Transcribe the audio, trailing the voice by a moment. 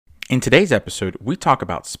In today's episode, we talk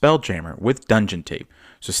about Spelljammer with Dungeon Tape,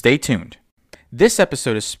 so stay tuned. This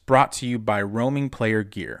episode is brought to you by Roaming Player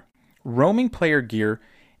Gear. Roaming Player Gear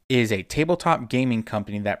is a tabletop gaming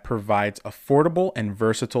company that provides affordable and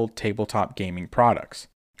versatile tabletop gaming products.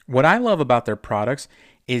 What I love about their products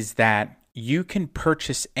is that you can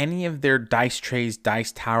purchase any of their dice trays,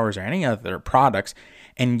 dice towers, or any of their products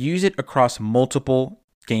and use it across multiple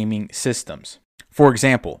gaming systems. For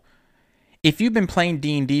example, if you've been playing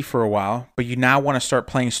D&D for a while, but you now want to start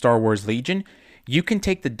playing Star Wars Legion, you can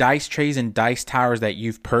take the dice trays and dice towers that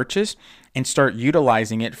you've purchased and start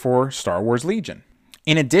utilizing it for Star Wars Legion.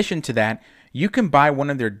 In addition to that, you can buy one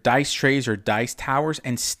of their dice trays or dice towers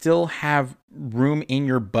and still have room in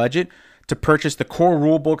your budget to purchase the core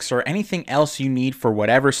rulebooks or anything else you need for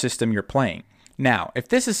whatever system you're playing. Now, if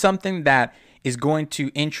this is something that is going to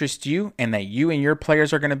interest you and that you and your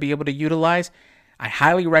players are going to be able to utilize, I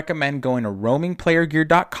highly recommend going to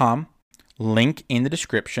roamingplayergear.com, link in the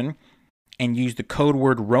description, and use the code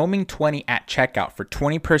word roaming20 at checkout for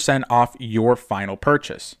 20% off your final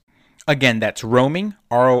purchase. Again, that's roaming,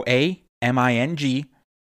 ROAMING 20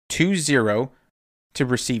 to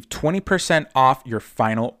receive 20% off your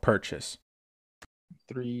final purchase.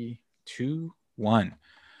 3, 2, 1.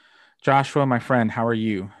 Joshua, my friend, how are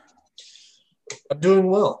you? I'm doing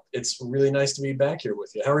well. It's really nice to be back here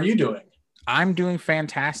with you. How are you doing? I'm doing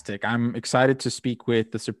fantastic. I'm excited to speak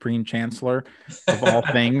with the Supreme Chancellor of all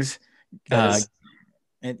things. This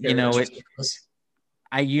is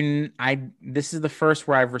the first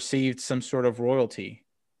where I've received some sort of royalty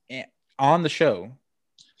on the show.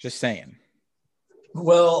 Just saying.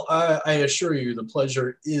 Well, I assure you, the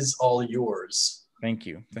pleasure is all yours. Thank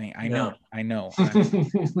you. I know. I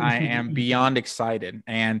am beyond excited,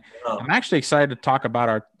 and I'm actually excited to talk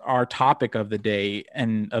about our topic of the day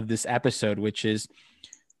and of this episode, which is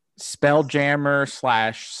Spelljammer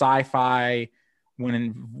 / sci-fi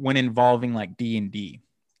when involving like D&D.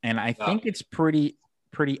 And I think it's pretty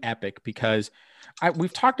epic because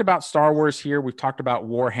we've talked about Star Wars here. We've talked about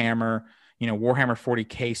Warhammer, Warhammer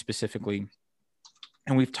 40K specifically.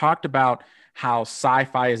 And we've talked about how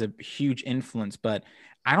sci-fi is a huge influence, but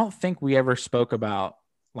I don't think we ever spoke about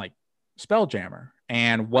like Spelljammer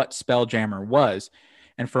and what Spelljammer was.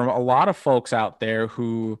 And for a lot of folks out there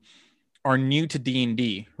who are new to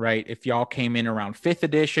D&D, right? If y'all came in around 5th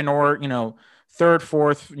edition or, 3rd,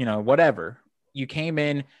 4th, whatever, you came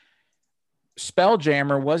in,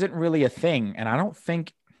 Spelljammer wasn't really a thing. And I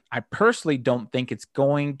personally don't think it's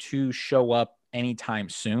going to show up anytime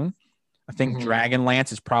soon. I think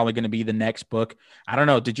Dragonlance is probably going to be the next book. I don't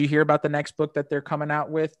know. Did you hear about the next book that they're coming out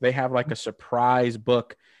with? They have like a surprise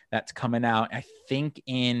book that's coming out, I think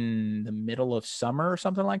in the middle of summer or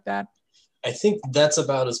something like that. I think that's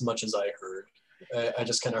about as much as I heard. I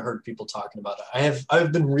just kind of heard people talking about it.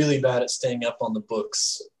 I've been really bad at staying up on the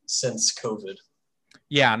books since COVID.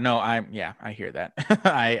 Yeah, no, I hear that.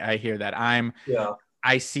 I hear that.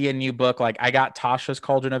 I see a new book. Like I got Tasha's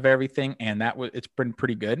Cauldron of Everything, and it's been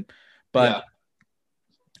pretty good. But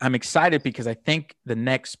I'm excited because I think the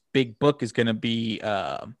next big book is going to be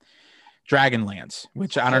Dragonlance,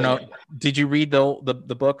 which I don't know. Yeah. Did you read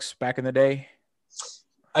the books back in the day?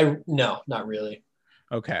 No, not really.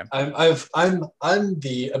 Okay. As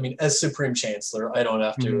Supreme Chancellor, I don't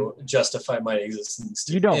have to justify my existence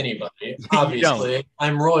to anybody. Obviously,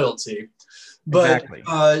 I'm royalty. But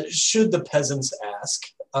exactly. Should the peasants ask,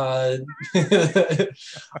 I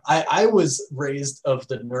was raised of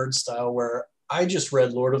the nerd style where I just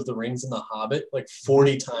read Lord of the Rings and The Hobbit like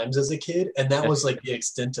 40 times as a kid, and that was like the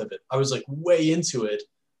extent of it. I was like way into it,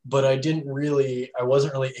 but I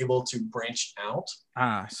wasn't really able to branch out.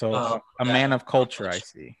 So a man of culture, I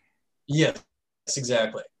see. Yes,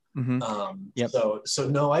 exactly. Yep. So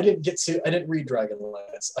no, I didn't read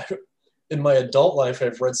Dragonlance. In my adult life,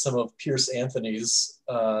 I've read some of Pierce Anthony's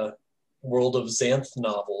World of Xanth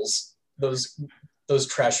novels. Those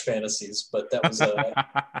trash fantasies, but that was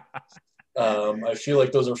I feel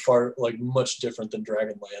like those are much different than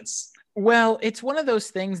Dragonlance. Well, it's one of those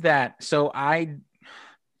things that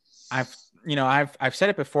I've said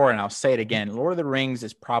it before and I'll say it again. Lord of the Rings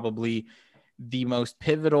is probably the most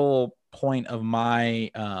pivotal point of my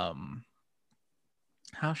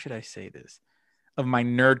how should I say this? Of my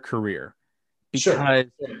nerd career. Because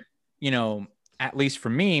at least for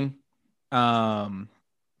me, Lord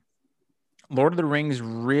of the Rings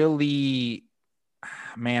really,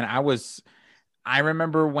 man, I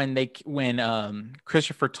remember when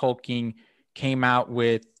Christopher Tolkien came out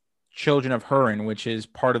with Children of Húrin, which is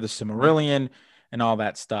part of the Silmarillion and all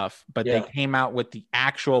that stuff. But they came out with the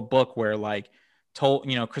actual book where like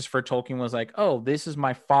Christopher Tolkien was like, oh, this is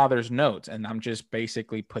my father's notes, and I'm just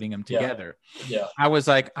basically putting them together. Yeah. I was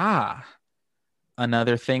like,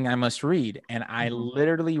 another thing I must read. And I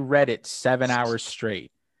literally read it 7 hours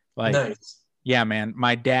straight. Like, nice. Yeah, man.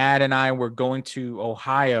 My dad and I were going to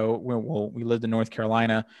Ohio. We lived in North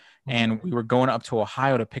Carolina, and we were going up to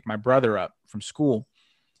Ohio to pick my brother up from school.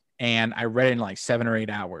 And I read it in like 7 or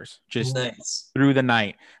 8 hours, just nice. through the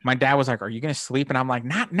night. My dad was like, "Are you going to sleep?" And I'm like,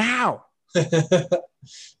 "Not now."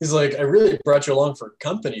 He's like, I really brought you along for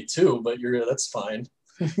company too, but that's fine.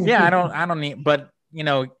 Yeah, I don't need, but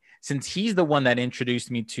since he's the one that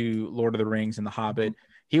introduced me to Lord of the Rings and The Hobbit,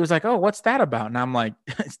 he was like, "Oh, what's that about?" And I'm like,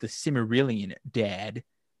 "It's the Silmarillion, Dad."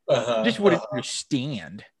 Just wouldn't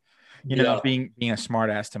understand, being a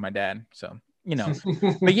smart ass to my dad. So,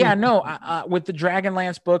 but yeah, no, with the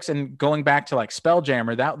Dragonlance books and going back to like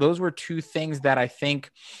Spelljammer, those were two things that I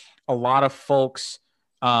think a lot of folks,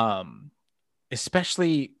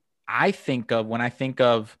 especially I think of when I think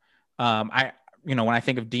of, when I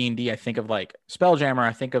think of D&D, I think of like Spelljammer,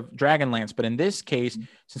 I think of Dragonlance. But in this case,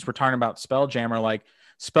 since we're talking about Spelljammer, like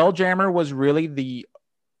Spelljammer was really the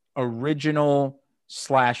original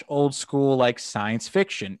 / old school like science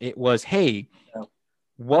fiction. It was, hey,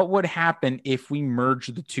 what would happen if we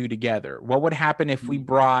merged the two together? What would happen if we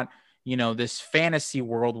brought, this fantasy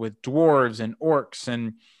world with dwarves and orcs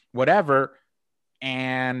and whatever,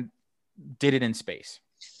 and did it in space?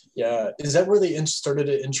 Yeah. Is that where they started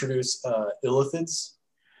to introduce illithids?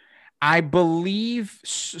 I believe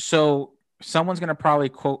so. Someone's going to probably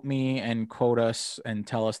quote me and quote us and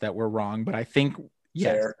tell us that we're wrong, but I think,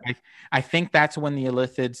 yes, I think that's when the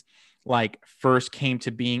illithids like first came to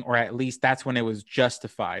being, or at least that's when it was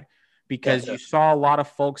justified, because you saw a lot of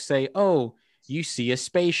folks say, oh, you see a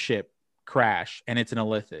spaceship crash and it's an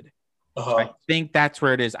illithid. So I think that's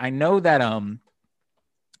where it is. I know that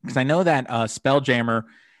Spelljammer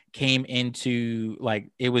came into, like,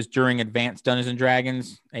 it was during Advanced Dungeons and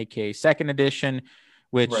Dragons, aka second edition,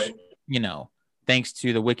 which thanks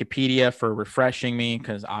to the Wikipedia for refreshing me,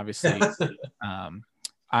 because obviously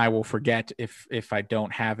I will forget if I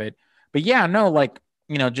don't have it. But yeah, no, like,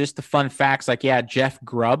 just the fun facts, like, yeah, Jeff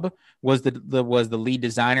Grubb was the lead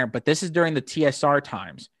designer, but this is during the TSR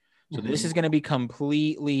times. So this is going to be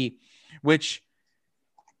completely, which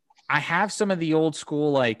I have some of the old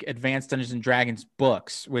school, like, Advanced Dungeons and Dragons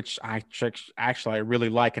books, which I really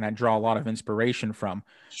like, and I draw a lot of inspiration from.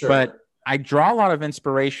 Sure. But I draw a lot of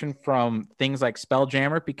inspiration from things like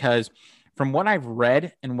Spelljammer, because from what I've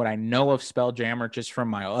read and what I know of Spelljammer, just from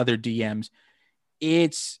my other DMs,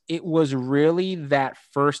 it was really that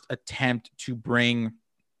first attempt to bring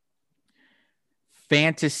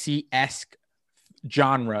fantasy-esque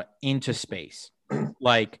genre into space,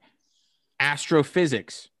 like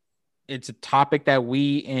astrophysics. It's a topic that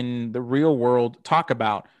we in the real world talk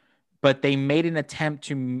about, but they made an attempt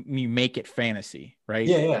to make it fantasy, right?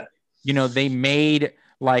 Yeah. They made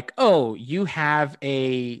like, oh, you have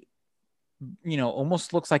a,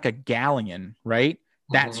 almost looks like a galleon, right?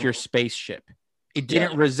 That's your spaceship. It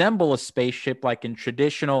didn't resemble a spaceship like in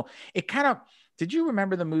traditional. It kind of, did you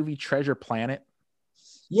remember the movie Treasure Planet?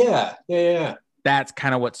 Yeah. That's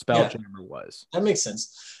kind of what Spelljammer was. That makes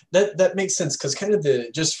sense. That makes sense, because kind of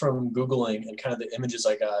just from Googling and kind of the images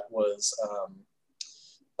I got was,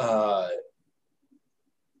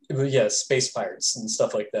 space pirates and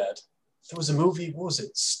stuff like that. There was a movie, what was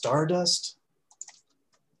it, Stardust?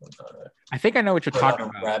 I think I know what you're talking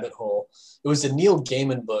about. Rabbit hole. It was a Neil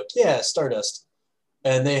Gaiman book. Yeah, Stardust.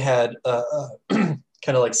 And they had kind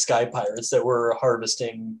of like sky pirates that were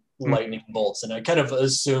harvesting lightning bolts. And I kind of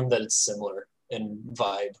assume that it's similar in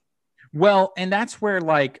vibe. Well, and that's where,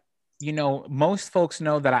 like, most folks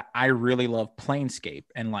know that I really love Planescape,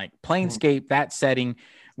 and like Planescape, that setting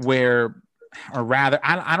where, or rather,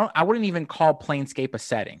 I wouldn't even call Planescape a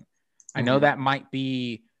setting. I know that might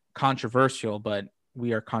be controversial, but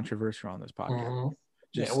we are controversial on this podcast.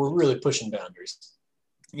 We're really pushing boundaries.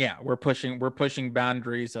 Yeah, we're pushing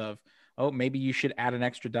boundaries of, oh, maybe you should add an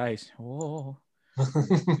extra dice. Oh.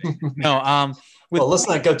 No, well, let's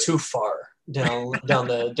not go too far down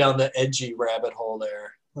the edgy rabbit hole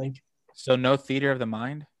there. Like, so no Theater of the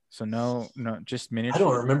Mind. So no, just miniature. I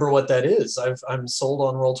don't remember what that is. I'm sold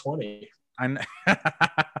on Roll20.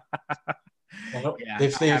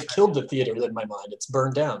 They've killed the theater in my mind. It's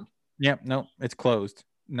burned down. Yep. No, it's closed.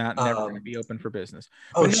 Never going to be open for business.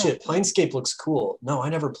 Shit! Planescape looks cool. No, I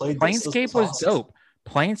never played this. Planescape was dope.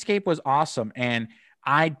 Planescape was awesome, and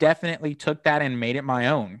I definitely took that and made it my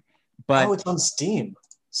own. But it's on Steam.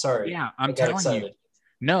 Sorry. Yeah, I'm telling you.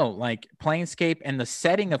 No, like Planescape and the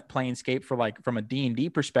setting of Planescape, for like from a D&D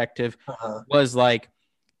perspective, was like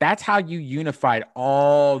that's how you unified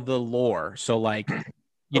all the lore. So like, you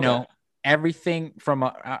Okay. know, everything from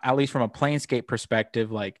at least from a Planescape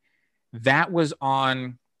perspective, like that was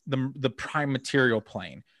on the prime material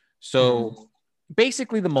plane. So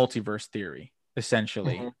basically the multiverse theory,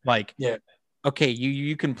 essentially. Like, Yeah. okay,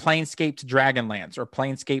 you can Planescape to Dragonlance or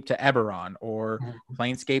Planescape to Eberron or Mhm.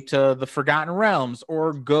 Planescape to the Forgotten Realms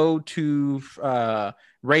or go to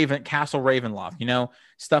Castle Ravenloft, you know,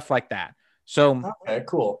 stuff like that. So, Okay,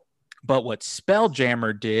 cool. but what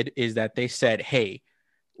Spelljammer did is that they said, "Hey,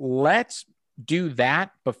 let's do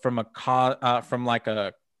that, but from from like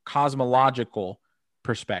a cosmological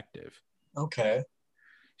perspective." Okay.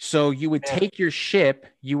 So you would Man. take your ship,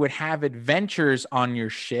 you would have adventures on your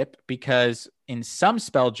ship because in some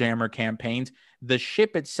Spelljammer campaigns, the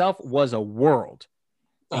ship itself was a world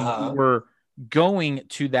and you Uh-huh. were going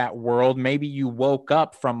to that world. Maybe you woke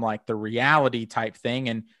up from like the reality type thing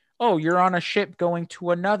and, oh, you're on a ship going to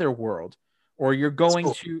another world, or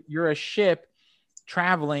That's cool. you're a ship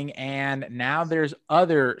traveling and now there's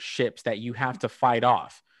other ships that you have to fight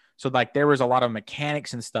off. So like there was a lot of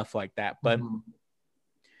mechanics and stuff like that. But Mhm.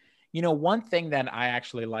 you know, one thing that I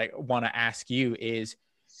actually like want to ask you is,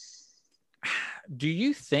 do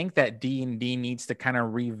you think that D&D needs to kind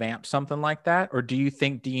of revamp something like that, or do you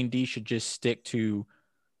think D&D should just stick to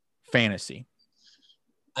fantasy?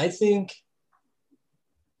 I think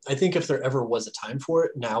if there ever was a time for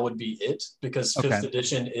it, now would be it, because Okay. fifth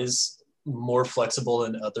edition is more flexible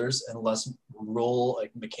than others and less role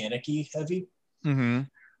like mechanic-y heavy. Mm-hmm.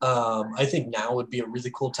 I think now would be a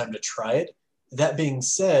really cool time to try it. That being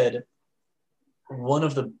said, one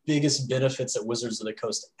of the biggest benefits that Wizards of the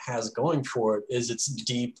Coast has going for it is its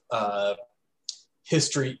deep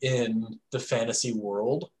history in the fantasy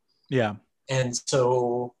world. Yeah. And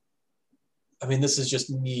so, I mean, this is just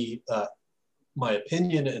me, my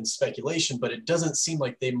opinion and speculation, but it doesn't seem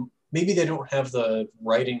like maybe they don't have the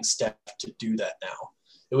writing staff to do that now.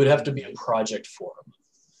 It would have to be a project for them.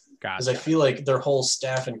 Because I Gotcha. feel like their whole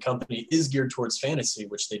staff and company is geared towards fantasy,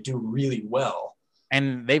 which they do really well.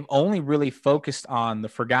 And they've only really focused on the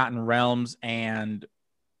Forgotten Realms, and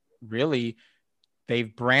really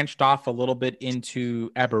they've branched off a little bit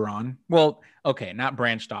into Eberron. Well, okay, not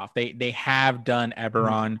branched off. They have done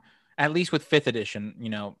Eberron, at least with fifth edition. You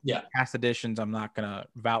know, Yeah. past editions I'm not gonna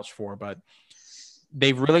vouch for, but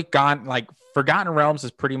they've really gone like Forgotten Realms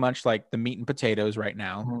is pretty much like the meat and potatoes right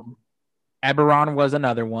now. Mhm. Eberron was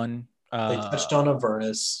another one. They touched on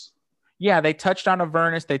Avernus. Yeah, they touched on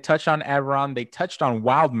Avernus, they touched on Eberron, they touched on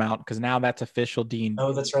Wildmount because now that's official Dean.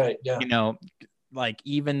 Oh, that's right. Yeah. You know, like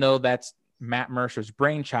even though that's Matt Mercer's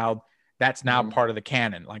brainchild, that's now Mhm. part of the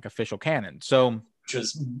canon, like official canon. So Which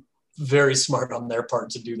is very smart on their part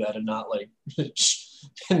to do that and not like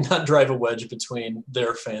and not drive a wedge between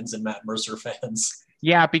their fans and Matt Mercer fans.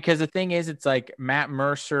 yeah, because the thing is, it's like Matt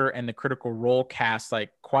Mercer and the Critical Role cast,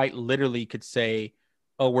 like quite literally could say,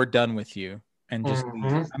 "Oh, we're done with you," and just leave.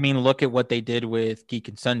 Mm-hmm. I mean, look at what they did with Geek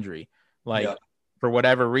and Sundry. Yeah. Like, for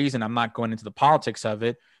whatever reason, I'm not going into the politics of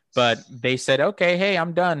it, but they said, "Okay, hey,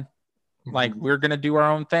 I'm done. Like, Mm-hmm. we're gonna do our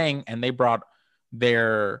own thing," and they brought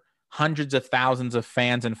their hundreds of thousands of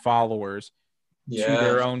fans and followers to Yeah.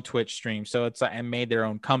 their own Twitch stream. So it's like, and made their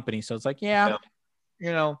own company. So it's like, yeah, Yeah.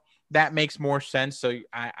 you know, that makes more sense. So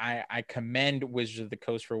I commend Wizards of the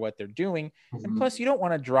Coast for what they're doing. And Mm-hmm. plus, you don't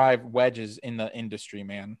want to drive wedges in the industry,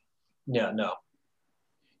 man. Yeah. No.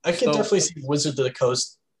 I can So, definitely see Wizard of the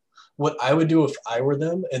Coast. What I would do if I were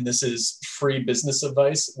them, and this is free business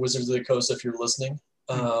advice, Wizards of the Coast, if you're listening,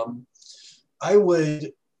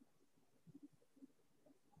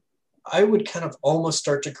 I would kind of almost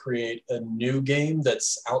start to create a new game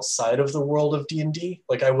that's outside of the world of D&D.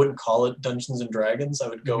 Like I wouldn't call it Dungeons and Dragons. I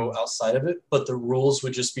would go outside of it, but the rules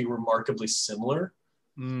would just be remarkably similar.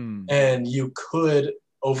 And you could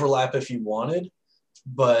overlap if you wanted,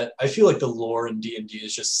 but I feel like the lore in D&D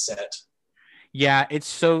is just set. yeah,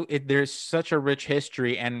 there's such a rich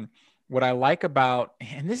history. And what I like about,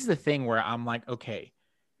 and this is the thing where I'm like, okay,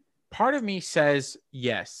 part of me says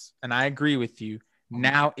yes, and I agree with you.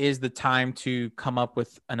 Now is the time to come up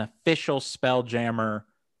with an official Spelljammer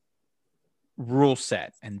rule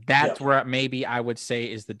set. And Yeah. that's where maybe I would say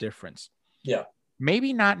is the difference. Yeah.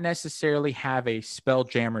 Maybe not necessarily have a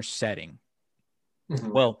Spelljammer setting.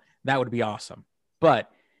 Mm-hmm. Well, that would be awesome. But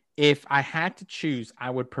if I had to choose,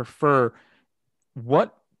 I would prefer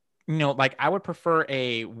what, you know, like I would prefer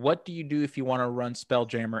a what do you do if you want to run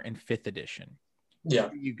Spelljammer in fifth edition? Yeah.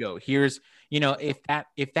 Here you go. Here's, you know, if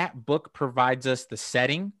that book provides us the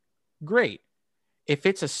setting, great. If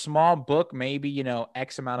it's a small book, maybe, you know,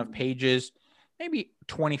 X amount of pages, maybe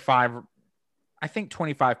 25, I think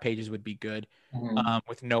 25 pages would be good,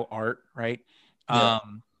 with no art, right? Yeah.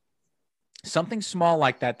 Something small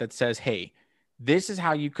like that that says, hey, this is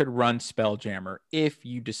how you could run Spelljammer if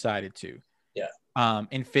you decided to. Yeah.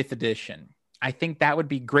 In 5th edition. I think that would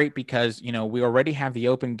be great because, we already have the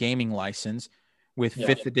open gaming license with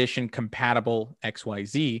 5th edition compatible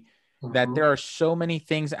XYZ, that there are so many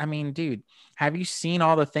things. I mean, dude, have you seen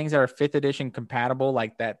all the things that are 5th edition compatible,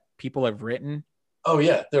 like that people have written? Oh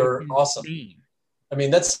yeah, they're awesome. I mean,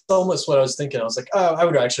 that's almost what I was thinking. I was like, oh, I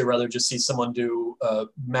would actually rather just see someone do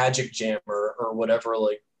Magic Jammer or whatever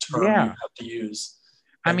like term you have to use.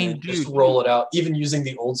 I mean, dude, just roll it out, even using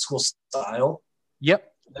the old school style.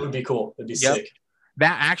 Yep, that would be cool. It'd be sick.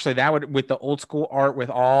 That would, with the old school art, with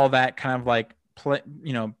all that kind of like,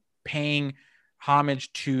 paying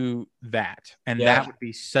homage to that, and that would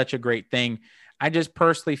be such a great thing. I just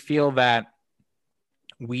personally feel that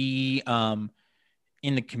we,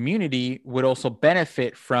 in the community, would also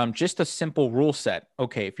benefit from just a simple rule set.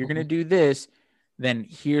 Okay, if you're going to do this, then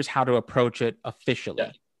here's how to approach it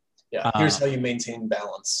officially. Here's how you maintain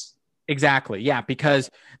balance. Exactly. Yeah, because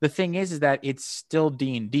the thing is that it's still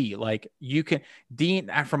D&D. Like, you can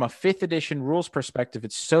from a 5th edition rules perspective,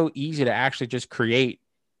 it's so easy to actually just create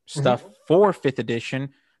stuff for 5th edition.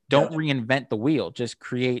 Don't reinvent the wheel. Just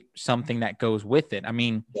create something that goes with it. I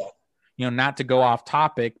mean, not to go off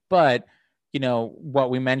topic, but what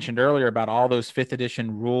we mentioned earlier about all those 5th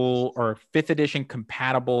edition rule or 5th edition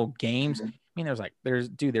compatible games. I mean,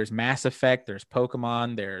 there's Mass Effect, there's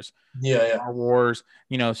Pokemon, there's Star Wars,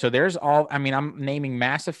 so there's all, I mean, I'm naming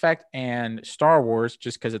Mass Effect and Star Wars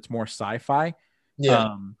just because it's more sci-fi.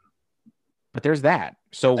 But there's that.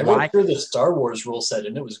 So I read through the Star Wars rule set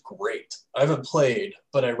and it was great. I haven't played,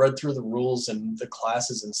 but I read through the rules and the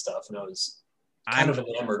classes and stuff, and I was kind of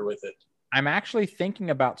enamored with it. I'm actually thinking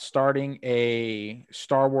about starting a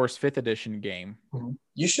Star Wars 5th edition game.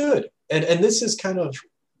 You should. And this is kind of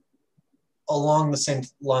along the same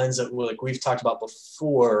lines that we've talked about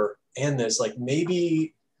before, and this, like,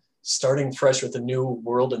 maybe starting fresh with a new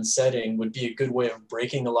world and setting would be a good way of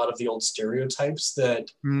breaking a lot of the old stereotypes that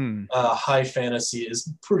high fantasy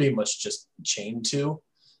is pretty much just chained to.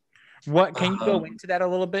 What can you go into that a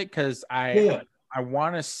little bit? Because I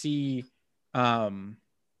want to see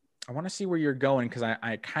I want to see where you're going, because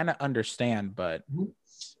I kind of understand, but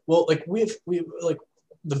well, like we like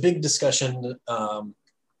the big discussion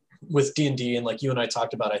with D&D, and like you and I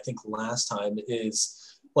talked about, I think last time, is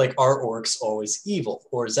like, are orcs always evil,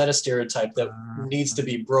 or is that a stereotype that needs to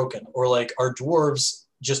be broken, or like, are dwarves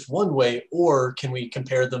just one way, or can we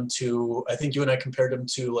compare them to, I think you and I compared them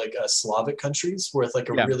to like Slavic countries with like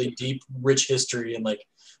a really deep, rich history, and like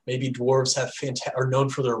maybe dwarves are known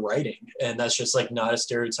for their writing, and that's just like not a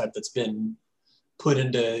stereotype that's been put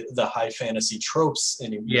into the high fantasy tropes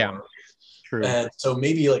anymore. Yeah, true. And so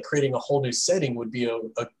maybe like creating a whole new setting would be a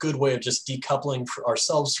good way of just decoupling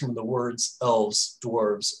ourselves from the words elves,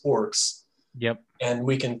 dwarves, orcs. Yep. And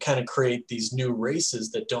we can kind of create these new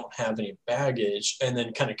races that don't have any baggage, and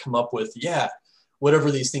then kind of come up with,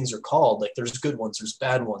 whatever these things are called. Like, there's good ones, there's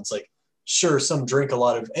bad ones. Like, sure, some drink a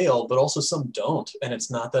lot of ale, but also some don't. And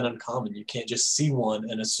it's not that uncommon. You can't just see one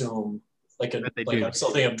and assume I'm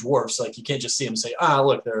still thinking of dwarfs. Like, you can't just see them and say,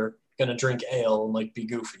 look, they're going to drink ale and like be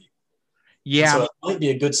goofy. Yeah. So it might be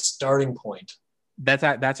a good starting point.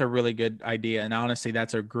 That's a really good idea. And honestly,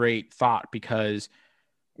 that's a great thought, because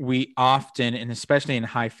we often, and especially in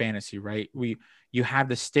high fantasy, right? You have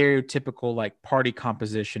the stereotypical like party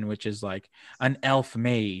composition, which is like an elf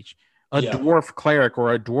mage, a dwarf cleric,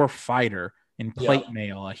 or a dwarf fighter in plate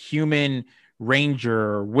mail, a human ranger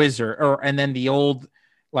or wizard, and then the old,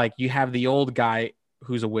 like, you have the old guy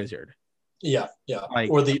who's a wizard. Yeah. Like,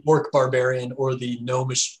 or the orc barbarian, or the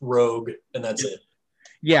gnomish rogue, and that's it.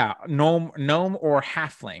 Yeah, gnome or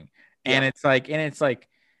halfling. And it's like,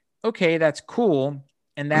 okay, that's cool.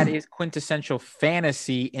 And that is quintessential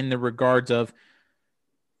fantasy in the regards of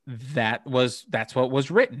that's what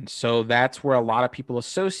was written. So that's where a lot of people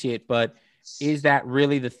associate. But is that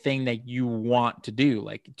really the thing that you want to do?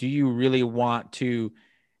 Like, do you really want to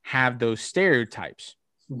have those stereotypes?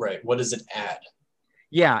 Right. What does it add?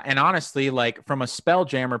 Yeah. And honestly, like, from a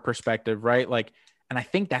Spelljammer perspective, right? Like, and I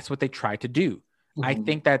think that's what they tried to do. I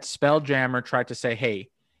think that Spelljammer tried to say, hey,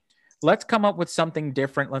 let's come up with something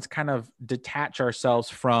different. Let's kind of detach ourselves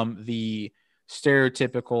from the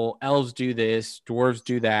stereotypical elves do this, dwarves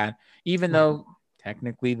do that, even though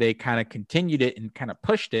technically they kind of continued it and kind of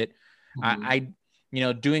pushed it. And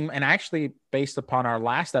actually, based upon our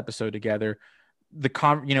last episode together,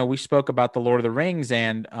 we spoke about the Lord of the Rings,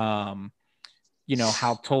 and how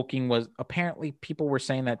Tolkien was, apparently people were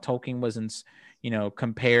saying that Tolkien was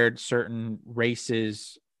compared certain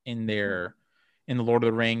races in the Lord of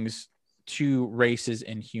the Rings to races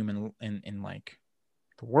in like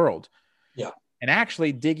the world. Yeah. And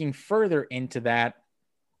actually digging further into that,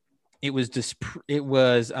 it was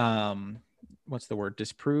what's the word?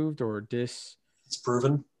 Disproved or It's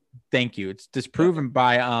proven. Thank you. It's disproven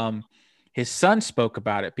by his son spoke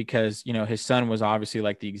about it because, his son was obviously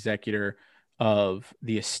like the executor of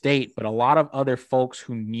the estate, but a lot of other folks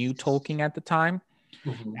who knew Tolkien at the time,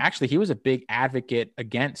 actually, he was a big advocate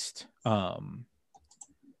against,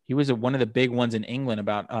 he was one of the big ones in England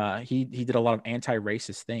about, he did a lot of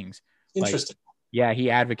anti-racist things. Interesting. Yeah,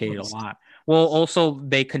 he advocated a lot. Well, also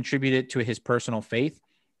they contributed to his personal faith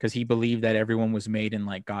because he believed that everyone was made in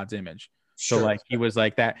like God's image. So like he was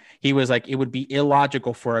like that. He was like, it would be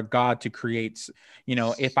illogical for a God to create,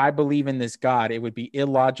 if I believe in this God, it would be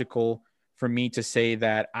illogical for me to say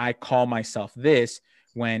that I call myself this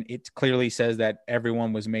when it clearly says that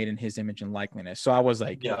everyone was made in his image and likeness. So I was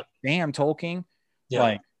like, damn, Tolkien. Yeah.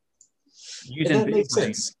 Like, and that makes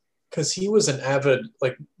sense because he was an avid,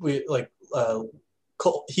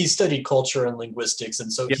 he studied culture and linguistics.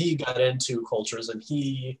 And so he got into cultures, and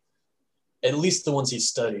at least the ones he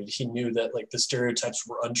studied, he knew that like the stereotypes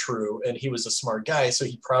were untrue, and he was a smart guy. So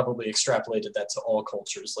he probably extrapolated that to all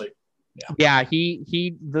cultures. A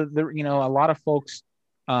lot of folks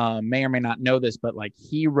may or may not know this, but like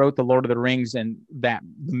he wrote the Lord of the Rings, and that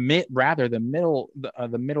the Middle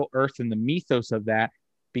Earth and the mythos of that,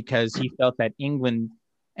 because he felt that England,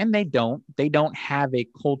 and they don't have a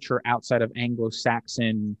culture outside of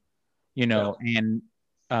Anglo-Saxon, and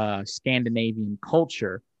Scandinavian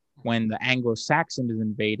culture. When the Anglo-Saxons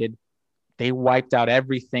invaded, they wiped out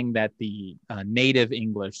everything that the native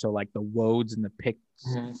English, so like the Woads and the Picts,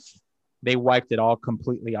 they wiped it all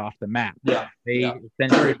completely off the map. Yeah,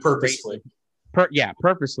 essentially purposefully.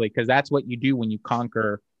 Purposely, because that's what you do when you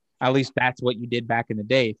conquer. At least that's what you did back in the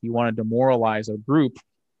day. If you want to demoralize a group,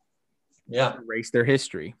 erase their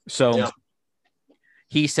history. So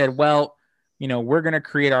he said, well, we're going to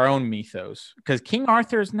create our own mythos, because King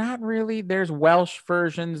Arthur is not really, there's Welsh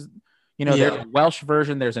versions, there's a Welsh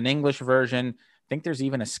version, there's an English version. I think there's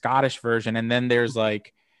even a Scottish version. And then there's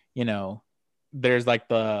like, there's like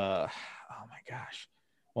oh my gosh.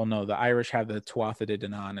 Well, no, the Irish have the Tuatha De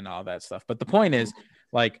Danann and all that stuff. But the point is,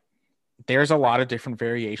 like, there's a lot of different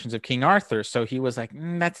variations of King Arthur. So he was like,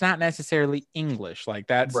 that's not necessarily English. Like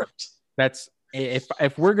that's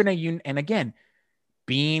if we're going to, and again,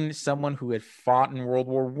 being someone who had fought in World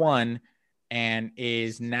War I and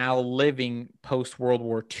is now living post World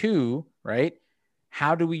War II, right?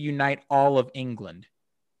 How do we unite all of England?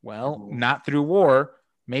 Well, not through war,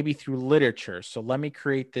 maybe through literature. So let me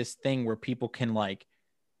create this thing where people can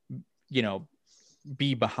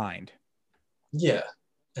be behind. Yeah.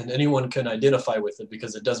 And anyone can identify with it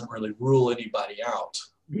because it doesn't really rule anybody out.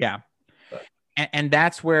 Yeah. And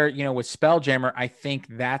that's where, with Spelljammer, I think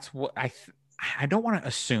that's what I don't want to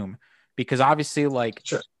assume, because obviously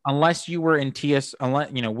unless you were in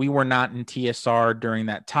we were not in TSR during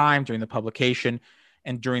that time, during the publication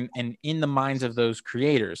and in the minds of those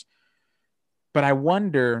creators. But I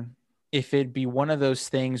wonder if it'd be one of those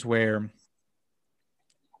things where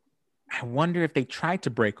I wonder if they tried to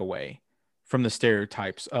break away from the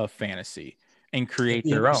stereotypes of fantasy and create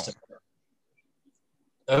their own.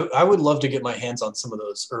 I would love to get my hands on some of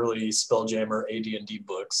those early Spelljammer AD&D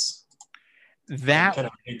books. That kind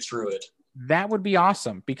of read through it. That would be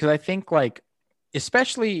awesome, because I think,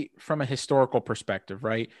 especially from a historical perspective,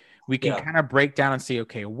 right? We can kind of break down and see,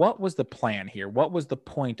 okay, what was the plan here? What was the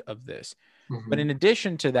point of this? But in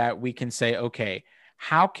addition to that, we can say, okay,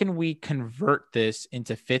 how can we convert this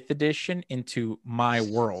into 5th edition, into my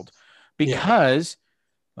world? Because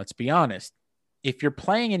let's be honest, if you're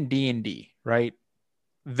playing in D&D, right,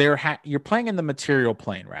 you're playing in the material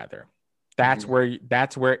plane, rather. That's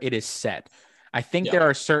where it is set. I think there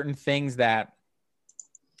are certain things that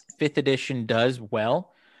 5th edition does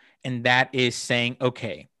well, and that is saying,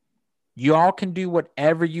 okay, you all can do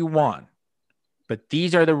whatever you want, but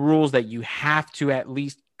these are the rules that you have to at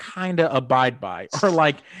least kind of abide by,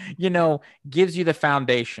 or gives you the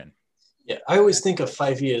foundation. Yeah, I always think of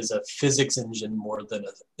 5e as a physics engine more than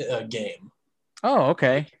a game. Oh,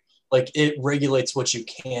 okay. Like, it regulates what you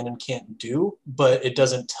can and can't do, but it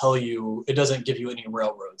doesn't give you any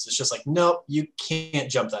railroads. It's just like, nope, you can't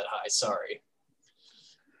jump that high. Sorry.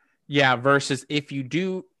 Yeah. Versus if you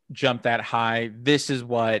do jump that high, this is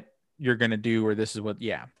what you're going to do, or this is what,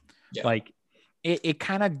 like it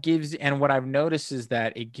kind of gives, and what I've noticed is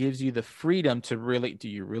that it gives you the freedom to really, do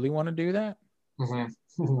you really want to do that?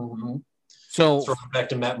 Mm-hmm. So throwing back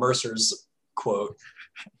to Matt Mercer's quote.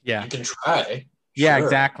 Yeah. You can try. Yeah, Sure.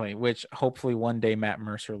 exactly. Which hopefully one day Matt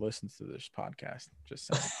Mercer listens to this podcast. Just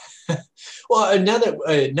saying. Well, now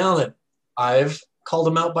that I've called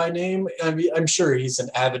him out by name, I mean, I'm sure he's an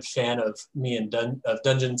avid fan of me and of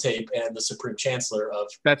Dungeon Tape and the Supreme Chancellor of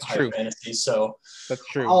That's High true. Fantasy. So That's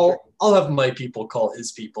true. I'll have my people call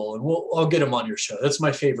his people, and I'll get him on your show. That's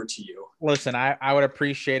my favor to you. Listen, I would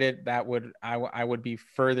appreciate it. I would be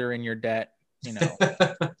further in your debt. You know,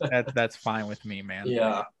 that's fine with me, man.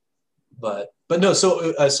 Yeah. But no,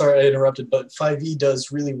 so sorry I interrupted, but 5e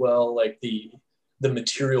does really well, like the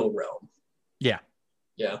material realm. Yeah.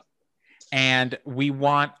 Yeah. And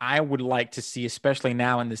I would like to see, especially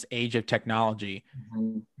now in this age of technology,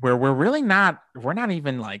 where we're not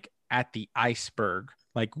even like at the iceberg.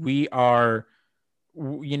 Like we are,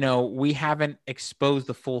 you know, we haven't exposed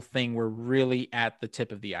the full thing. We're really at the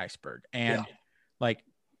tip of the iceberg. And like,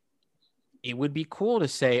 it would be cool to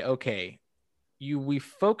say, okay, we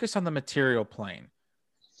focus on the material plane.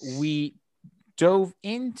 We dove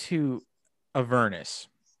into Avernus.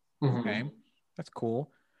 Okay. That's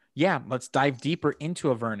cool. Yeah, let's dive deeper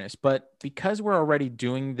into Avernus. But because we're already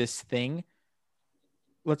doing this thing,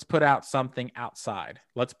 let's put out something outside.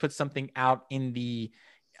 Let's put something out in the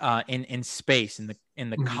in space, in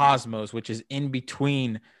the cosmos, which is in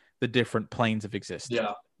between the different planes of existence.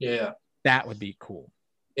 Yeah. That would be cool.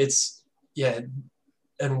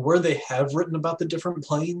 And where they have written about the different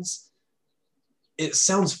planes, it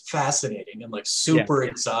sounds fascinating and like super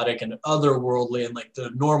exotic and otherworldly, and like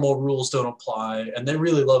the normal rules don't apply. And they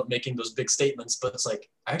really love making those big statements, but it's like,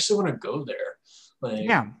 I actually want to go there. Like,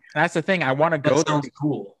 yeah, that's the thing. I want to go there. Sounds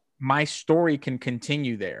cool. My story can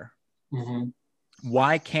continue there.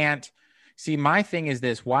 Why can't my thing is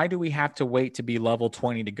this: why do we have to wait to be level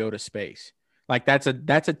 20 to go to space? Like that's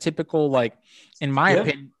a typical, like, in my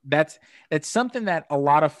opinion, it's something that a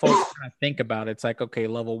lot of folks kind of think about. It's like, okay,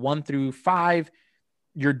 level 1 through 5,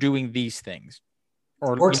 you're doing these things,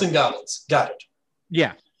 or orcs and goblins. Got it.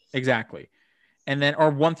 Yeah, exactly. And then, or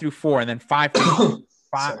 1 through 4, and then 5 through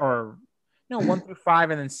 5, or no, 1 through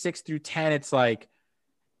 5, and then 6 through 10. It's like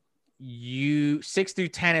 6 through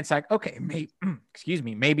 10. It's like, okay,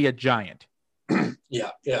 maybe a giant.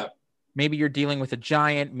 Yeah. Maybe you're dealing with a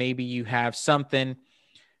giant. Maybe you have something.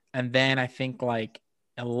 And then I think like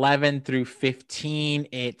 11 through 15,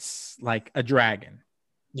 it's like a dragon.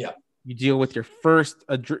 Yeah. You deal with your first,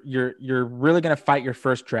 you're really going to fight your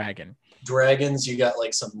first dragon. Dragons, you got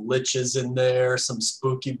like some liches in there, some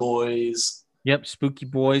spooky boys. Yep, spooky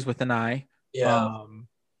boys with an eye. Yeah.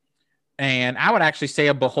 And I would actually say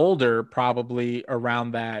a beholder probably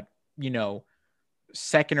around that, you know,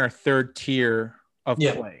 second or third tier of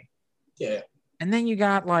play. Yeah. And then you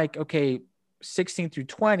got like, okay, 16 through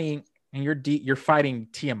 20, and you're fighting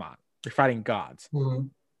Tiamat. You're fighting gods.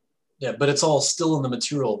 Yeah, but it's all still in the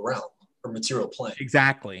material realm or material plane.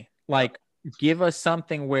 Exactly. Like, give us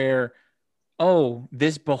something where, oh,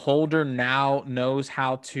 this beholder now knows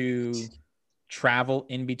how to travel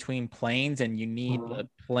in between planes, and you need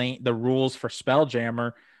the rules for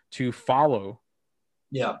Spelljammer to follow.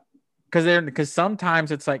 Yeah. Because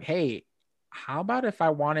sometimes it's like, hey, how about if I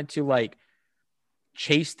wanted to like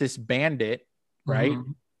chase this bandit, right?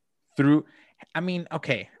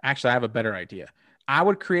 Okay, actually I have a better idea. I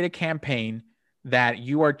would create a campaign that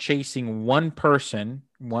you are chasing one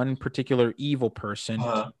particular evil person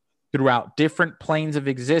throughout different planes of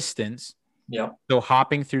existence. Yeah. So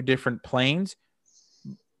hopping through different planes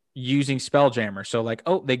using Spelljammer. So like,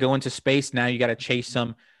 oh, they go into space. Now you got to chase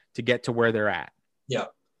them to get to where they're at. Yeah.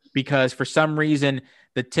 Because for some reason,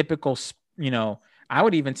 the typical, you know, I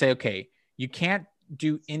would even say, okay, you can't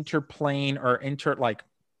do interplane or you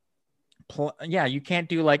can't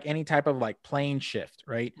do like any type of like plane shift,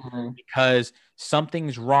 right? Because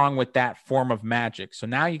something's wrong with that form of magic. So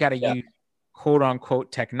now you got to use quote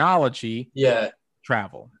unquote technology.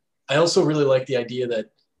 Travel. I also really like the idea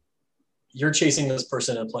that you're chasing this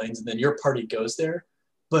person in planes, and then your party goes there.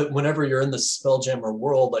 But whenever you're in the Spelljammer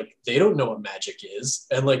world, like they don't know what magic is,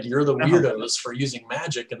 and like you're the weirdos for using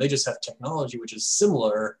magic, and they just have technology which is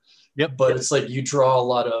similar. But it's like you draw a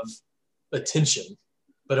lot of attention.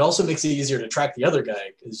 But it also makes it easier to track the other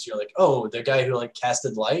guy, because you're like, oh, the guy who like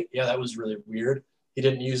casted light, yeah, that was really weird. He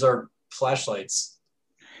didn't use our flashlights.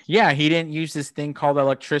 Yeah, he didn't use this thing called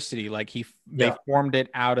electricity. Like they formed it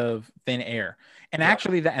out of thin air. And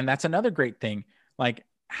actually, that's another great thing. Like,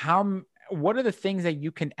 what are the things that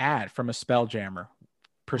you can add from a Spelljammer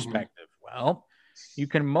perspective? Well, you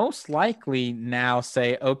can most likely now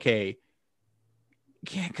say, okay,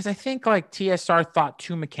 because I think like TSR thought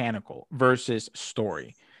too mechanical versus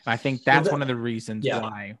story. And I think that's one of the reasons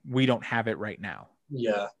why we don't have it right now.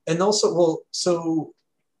 Yeah. And also, well, so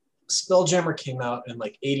Spelljammer came out in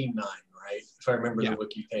like 89, right? If I remember the Yeah.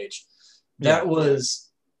 wiki page. Yeah. That was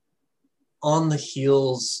on the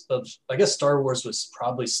heels of, I guess Star Wars was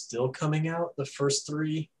probably still coming out, the first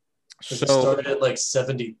three, because it So started at like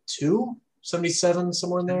 72, 77,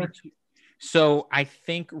 somewhere in there. So I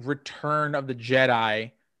think Return of the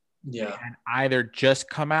Jedi Yeah. had either just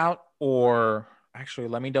come out or actually,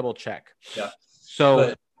 let me double check. Yeah. So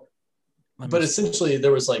But let me but see. essentially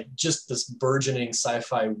there was like just this burgeoning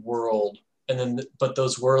sci-fi world, and then but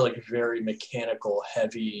those were like very mechanical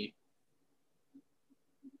heavy,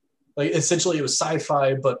 like essentially it was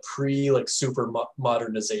sci-fi but pre like super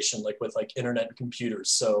modernization, like with like internet and computers.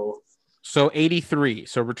 So 83.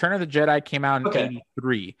 So Return of the Jedi came out in Okay.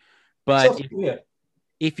 83. But So yeah.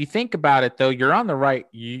 if you think about it, though, you're on the right.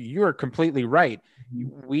 You are completely right.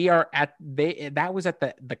 Mm-hmm. We are at that was at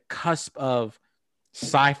the cusp of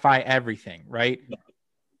sci-fi everything, right? Yeah.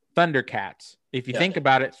 Thundercats. If you Yeah. think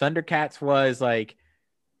about it, Thundercats was like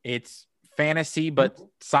it's fantasy but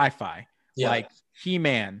sci-fi, Yeah. like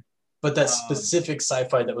He-Man. But that specific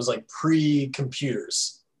sci-fi that was like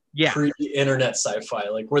pre-computers, Yeah. pre-internet sci-fi,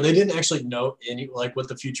 like where they didn't actually know any like what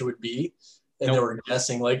the future would be, and they Nope. were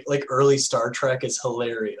guessing. Like early Star Trek is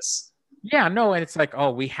hilarious. Yeah, no, and it's like,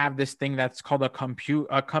 oh, we have this thing that's called a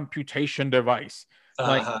computation device.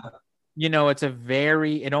 Like, Uh-huh. it's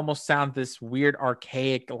it almost sounds this weird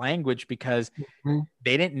archaic language because Mm-hmm.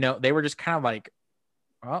 they didn't know. They were just kind of like,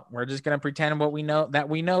 well, we're just gonna pretend we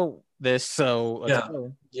know this. So let's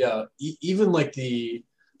go. Yeah. Even like the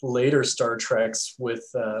later Star Treks with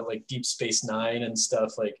like Deep Space Nine and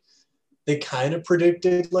stuff, like they kind of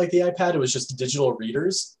predicted like the iPad. It was just digital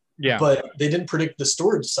readers, Yeah. but they didn't predict the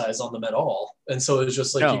storage size on them at all. And so it was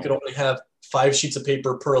just like you could only have 5 sheets of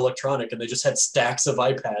paper per electronic, and they just had stacks of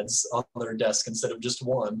iPads on their desk instead of just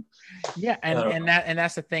one. Yeah, and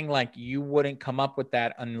that's the thing. Like, you wouldn't come up with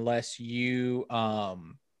that unless you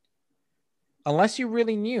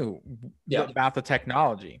really knew about the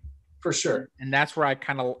technology. For sure. And that's where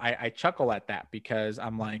I chuckle at that, because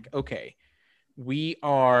I'm like, okay, we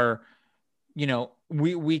are,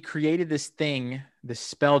 we created this thing,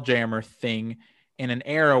 this Spelljammer thing, in an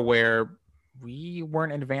era where we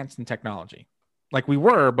weren't advanced in technology. Like, we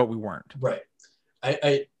were, but we weren't. Right.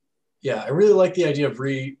 I really like the idea of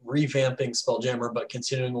revamping Spelljammer, but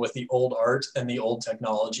continuing with the old art and the old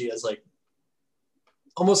technology as like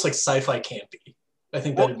almost like sci-fi campy. I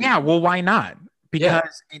think well, why not?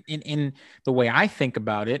 Because in the way I think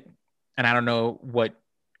about it, and I don't know what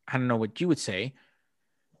you would say,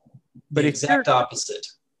 but the exact opposite.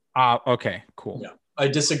 Okay, cool. Yeah, I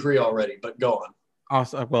disagree already, but go on.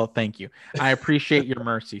 Also, well, thank you. I appreciate your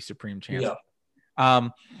mercy, Supreme Chancellor. Yeah.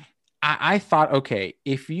 I thought, okay,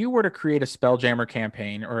 if you were to create a Spelljammer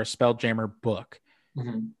campaign or a Spelljammer book,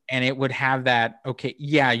 mm-hmm. and it would have that, okay,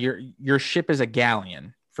 yeah, your ship is a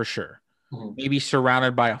galleon for sure. Mm-hmm. Maybe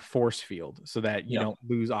surrounded by a force field so that you don't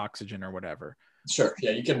lose oxygen or whatever. Sure.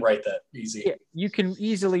 Yeah, you can write that easy. Yeah, you can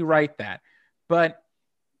easily write that. But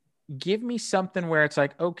give me something where it's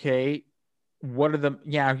like, okay, you're going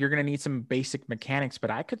to need some basic mechanics,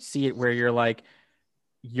 but I could see it where you're like,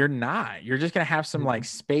 you're just going to have some like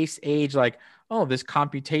space age, like, oh, this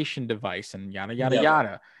computation device and yada, yada,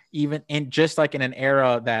 yada. Even in just like in an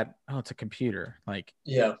era that, oh, it's a computer. Like,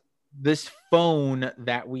 this phone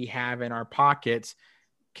that we have in our pockets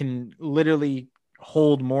can literally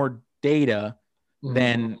hold more data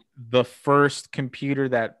than the first computer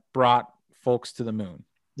that brought folks to the moon.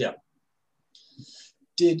 Yeah.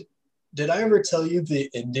 Did I ever tell you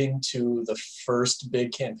the ending to the first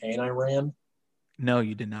big campaign I ran? No,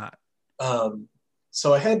 you did not.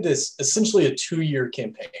 So I had this essentially a 2-year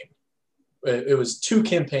campaign. It was 2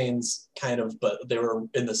 campaigns kind of, but they were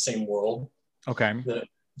in the same world. Okay.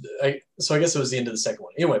 So I guess it was the end of the second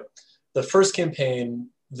one. Anyway, the first campaign,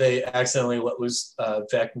 they accidentally let loose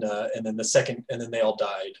Vecna, and then the second, and then they all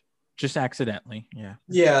died. Just accidentally, yeah.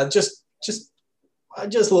 Yeah, just a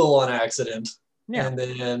little on accident. Yeah. And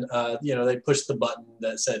then they pushed the button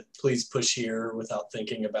that said "please push here" without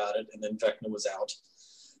thinking about it, and then Vecna was out.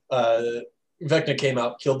 Vecna came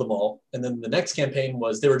out, killed them all, and then the next campaign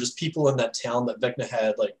was they were just people in that town that Vecna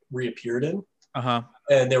had like reappeared in.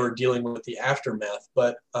 And they were dealing with the aftermath.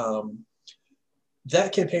 But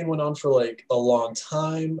that campaign went on for like a long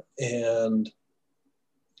time, and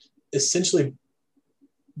essentially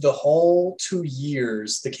the whole 2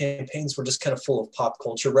 years, the campaigns were just kind of full of pop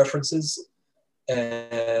culture references.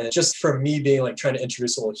 And just from me being like trying to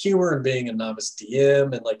introduce a little humor and being a novice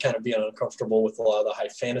DM and like kind of being uncomfortable with a lot of the high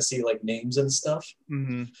fantasy like names and stuff.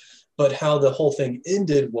 Mm-hmm. But how the whole thing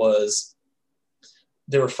ended was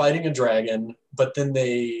they were fighting a dragon, but then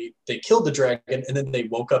they killed the dragon, and then they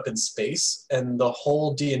woke up in space, and the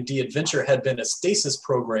whole D&D adventure had been a stasis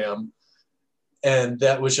program, and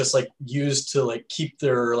that was just like used to like keep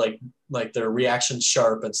their like their reactions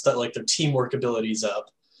sharp and stuff, like their teamwork abilities up.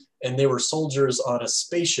 And they were soldiers on a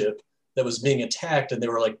spaceship that was being attacked, and they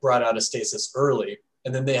were like brought out of stasis early,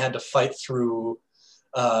 and then they had to fight through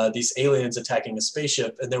these aliens attacking a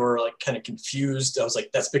spaceship, and they were like kind of confused. I was like,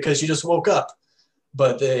 that's because you just woke up.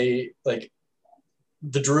 But they like,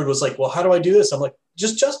 the druid was like, well, how do I do this? I'm like,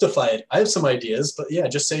 just justify it. I have some ideas, but yeah,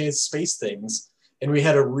 just say it's space things. And we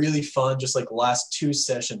had a really fun, just like last 2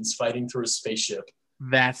 sessions fighting through a spaceship.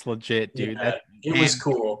 That's legit, dude. Yeah, it was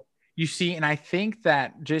cool. You see, and I think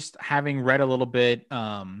that just having read a little bit,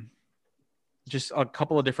 just a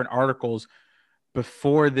couple of different articles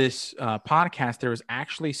before this podcast, there was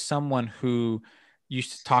actually someone who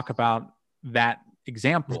used to talk about that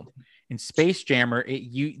example in Space Jammer.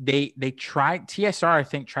 They tried, TSR, I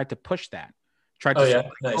think, tried to push that. Tried to say,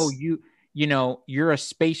 nice. oh, you know, you're a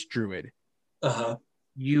space druid. Uh-huh.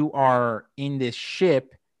 You are in this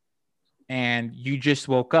ship and you just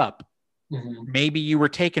woke up. Mm-hmm. Maybe you were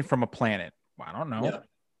taken from a planet. I don't know. Yeah.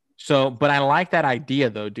 So, but I like that idea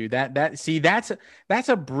though, dude. That's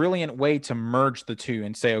a brilliant way to merge the two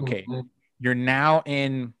and say, okay, you're now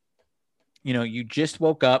in, you know, you just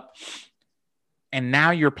woke up and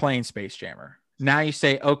now you're playing Space Jammer. Now you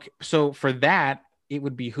say, okay, so for that, it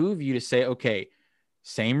would behoove you to say, okay,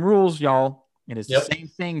 same rules, y'all. It is the same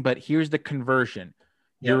thing, but here's the conversion.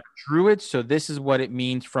 You're a druid, so this is what it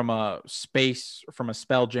means from a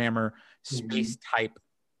Spelljammer space type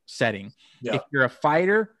setting. Yeah. If you're a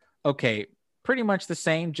fighter, okay, pretty much the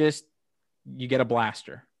same, just you get a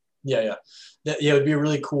blaster. Yeah. It would be a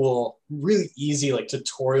really cool, really easy like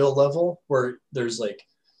tutorial level where there's like,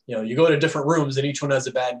 you know, you go to different rooms and each one has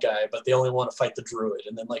a bad guy, but they only want to fight the druid.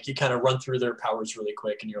 And then like you kind of run through their powers really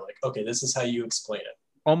quick and you're like, okay, this is how you explain it.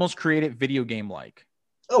 Almost create it video game like.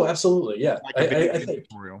 Oh, absolutely. Yeah. Like I think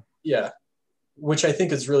tutorial. Yeah. Which I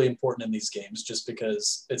think is really important in these games just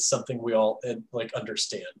because it's something we all like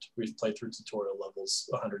understand. We've played through tutorial levels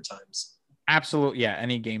 100 times. Absolutely. Yeah.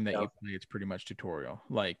 Any game that you play, it's pretty much tutorial.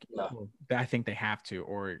 Like, I think they have to,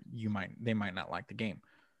 or they might not like the game.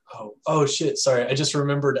 Oh shit. Sorry. I just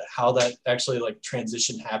remembered how that actually like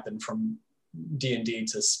transition happened from D&D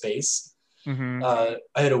to space. Mm-hmm.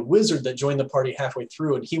 I had a wizard that joined the party halfway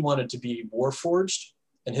through and he wanted to be Warforged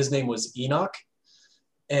and his name was Enoch.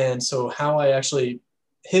 And so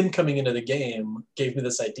him coming into the game gave me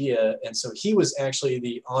this idea. And so he was actually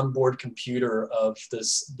the onboard computer of the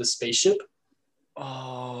spaceship.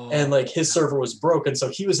 Oh. And like his server was broken. So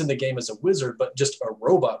he was in the game as a wizard, but just a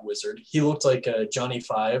robot wizard. He looked like a Johnny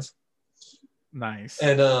Five. Nice.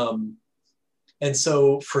 And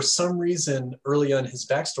so for some reason early on his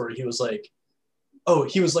backstory, he was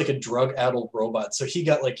like a drug-addled robot. So he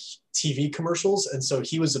got like TV commercials. And so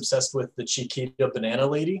he was obsessed with the Chiquita banana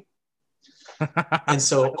lady. And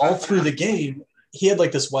so all through the game, he had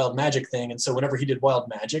like this wild magic thing. And so whenever he did wild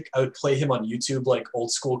magic, I would play him on YouTube, like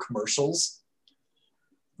old school commercials.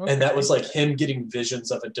 Okay. And that was like him getting visions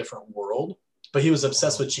of a different world. But he was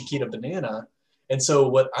obsessed with Chiquita banana. And so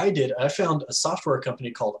what I did, I found a software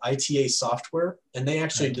company called ITA Software, and they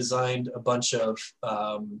actually designed a bunch of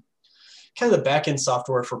kind of the back-end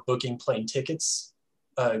software for booking plane tickets.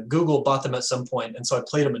 Google bought them at some point, and so I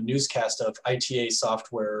played them a newscast of ITA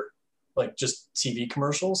Software, like just TV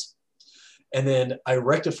commercials. And then I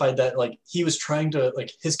rectified that, like he was trying to,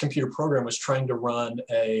 like his computer program was trying to run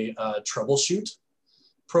a troubleshoot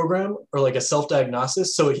program or like a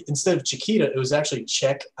self-diagnosis. So instead of Chiquita, it was actually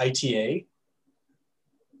check ITA.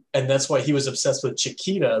 And that's why he was obsessed with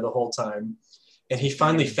Chiquita the whole time. And he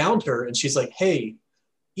finally found her and she's like, hey,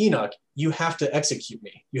 Enoch, you have to execute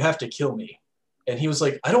me. You have to kill me. And he was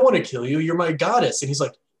like, I don't want to kill you. You're my goddess. And he's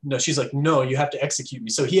like, no, she's like, no, you have to execute me.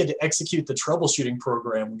 So he had to execute the troubleshooting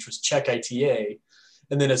program, which was check ITA.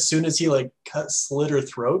 And then as soon as he like slit her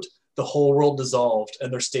throat, the whole world dissolved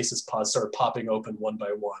and their stasis pods started popping open one by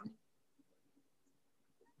one.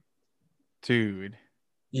 Dude.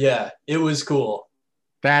 Yeah, it was cool.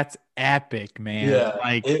 That's epic, man. Yeah,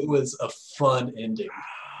 like it was a fun ending.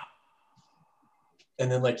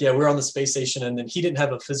 And then like, yeah, we're on the space station and then he didn't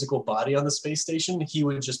have a physical body on the space station. He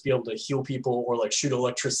would just be able to heal people or like shoot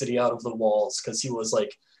electricity out of the walls because he was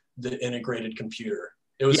like the integrated computer.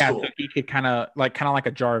 It was cool. So he could kind of like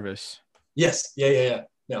a Jarvis. Yes. Yeah.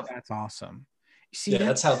 That's awesome. See, yeah,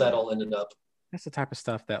 that's how that all ended up. That's the type of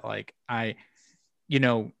stuff that like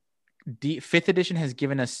fifth edition has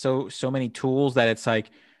given us so many tools that it's like,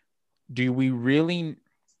 do we really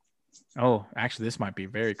Oh, actually, this might be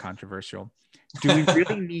very controversial. Do we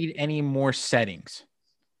really need any more settings?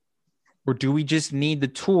 Or do we just need the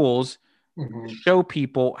tools to Mhm. show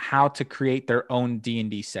people how to create their own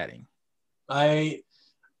D&D setting? I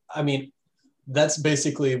I mean, that's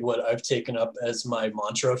basically what I've taken up as my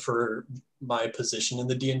mantra for my position in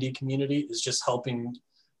the D&D community is just helping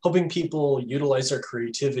people utilize their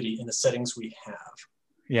creativity in the settings we have.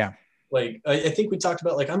 Yeah. Like I think we talked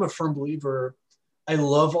about, like, I'm a firm believer. I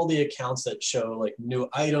love all the accounts that show like new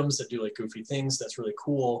items that do like goofy things. That's really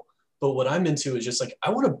cool. But what I'm into is just like I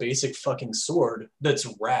want a basic fucking sword that's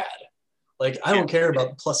rad. Like I Yeah. don't care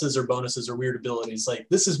about pluses or bonuses or weird abilities. Like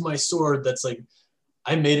this is my sword that's like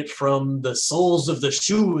I made it from the soles of the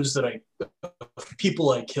shoes that I people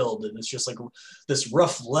I killed, and it's just like this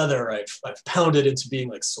rough leather I've pounded into being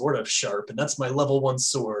like sort of sharp, and that's my level 1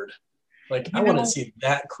 sword. Like I You want to know, see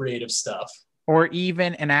that creative stuff. or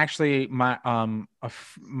even, and actually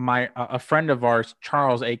a friend of ours,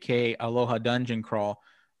 Charles, aka Aloha Dungeon Crawl,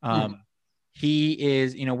 Mm, um he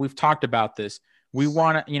is, we've talked about this. We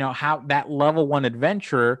want to, how that level 1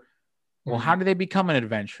 adventurer, well, how mm, do they become an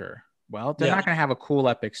adventurer? Well, they're yeah. not going to have a cool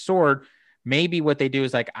epic sword. Maybe what they do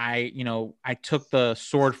is like, I took the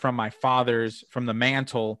sword from my father's, from the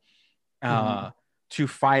mantle, Mm, to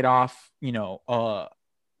fight off,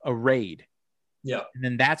 a raid, yeah. and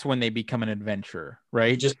then that's when they become an adventurer, You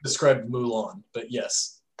right? just described Mulan, but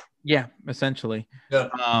yes. Yeah, essentially. Yeah.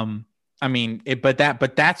 um I mean it, but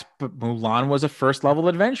Mulan was a first level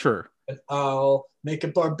adventurer. And I'll make a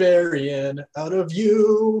barbarian out of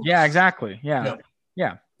you. Yeah, exactly. Yeah. Yeah.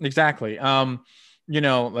 Yeah, exactly.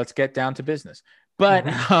 Let's get down to business. But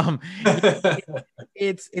Mhm.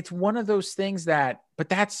 it's one of those things that, but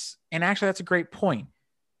that's, and actually that's a great point.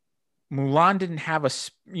 Mulan didn't have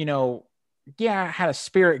yeah, had a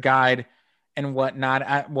spirit guide and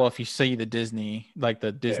whatnot. Well, if you see the Disney, like the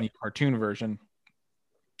Yeah. Disney cartoon version,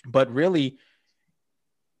 but really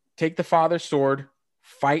take the father's sword,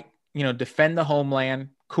 fight, defend the homeland.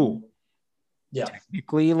 Cool. Yeah.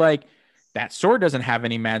 Technically, like, that sword doesn't have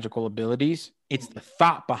any magical abilities. It's the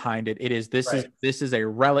thought behind it. It is this is Right. this is a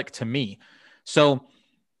relic to me. So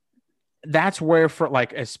that's where, for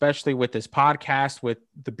like, especially with this podcast with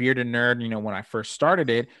the Bearded Nerd, when I first started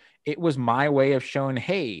it, it was my way of showing,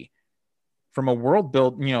 hey, from a world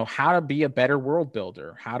build, how to be a better world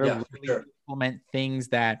builder, how to Yeah, for really sure. implement things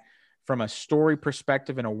that from a story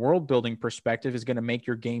perspective and a world building perspective is going to make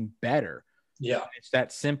your game better. Yeah. It's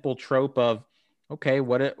that simple trope of, okay,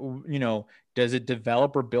 does it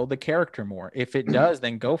develop or build the character more? If it does,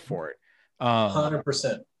 then go for it.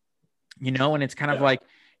 100%. And it's kind of Yeah. like,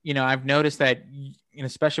 I've noticed that,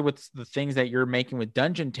 especially with the things that you're making with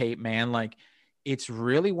Dungeon Tape, man, like, it's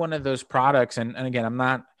really one of those products. And again, I'm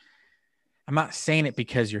not saying it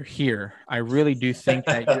because you're here. I really do think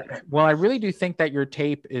that I really do think that your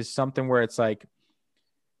tape is something where it's like,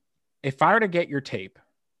 if I were to get your tape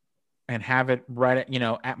and have it right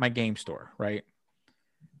at my game store, right?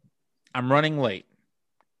 I'm running late,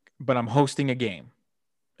 but I'm hosting a game.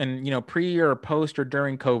 And, pre or post or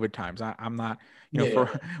during COVID times, I'm not, Yeah, yeah, for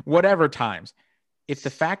yeah. whatever times. If the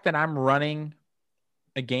fact that I'm running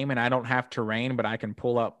a game and I don't have terrain, but I can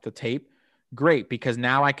pull up the tape, great, because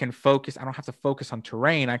now I can focus. I don't have to focus on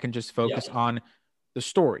terrain. I can just Yeah. focus on the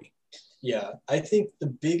story. Yeah. I think the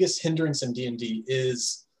biggest hindrance in D&D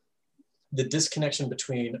is the disconnection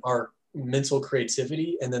between our mental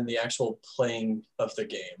creativity and then the actual playing of the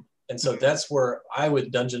game. And so that's where I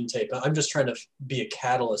would dungeon tape. I'm just trying to be a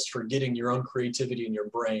catalyst for getting your own creativity in your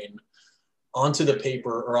brain onto the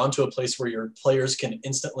paper or onto a place where your players can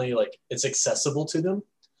instantly, like, it's accessible to them,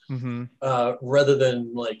 Mm-hmm. rather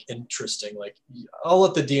than like interesting. Like I'll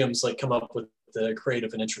let the DMs like come up with the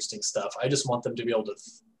creative and interesting stuff. I just want them to be able to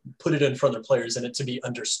put it in front of their players and it to be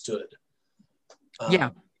understood. Yeah.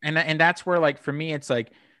 Um, And that's where, like, for me, it's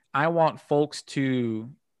like, I want folks to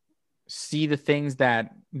see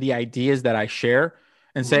the ideas that I share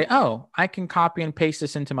and say, oh, I can copy and paste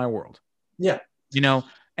this into my world. yeah, You know,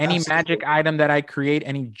 any magic absolutely. item that I create,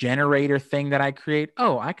 any generator thing that I create,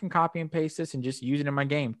 oh, I can copy and paste this and just use it in my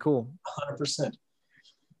game. Cool. 100%. And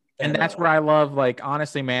And that's where I love, like,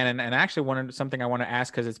 honestly, man. And actually, something I want to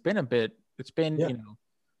ask, because it's been, yeah,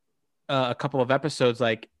 a couple of episodes.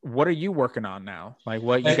 Like, what are you working on now? Like,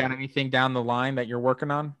 what, you I, got anything down the line that you're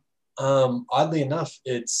working on? oddly enough,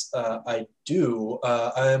 it's I do.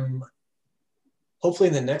 I'm hopefully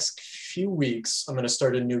in the next few weeks. I'm going to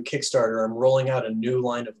start a new Kickstarter. I'm rolling out a new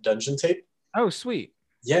line of dungeon tape. Oh, sweet.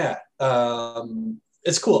 Yeah,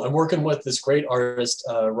 it's cool. I'm working with this great artist,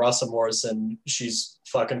 Rasa Morrison. She's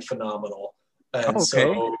fucking phenomenal. And Oh, okay.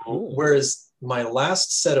 so, Cool. whereas my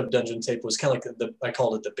last set of dungeon tape was kind of like I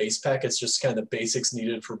called it the base pack. It's just kind of the basics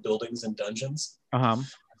needed for buildings and dungeons. Uh-huh.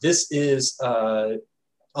 This is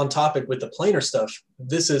on topic with the planar stuff.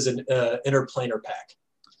 This is an interplanar pack.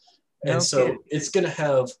 And so it's going to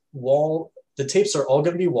have the tapes are all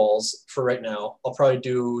going to be walls for right now. I'll probably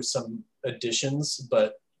do some additions,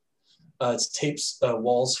 but it's tapes,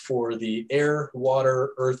 walls for the air,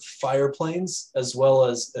 water, earth, fire planes, as well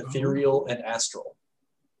as ethereal and astral.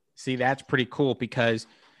 See, that's pretty cool because,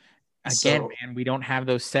 again, man, we don't have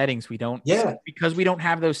those settings. Because we don't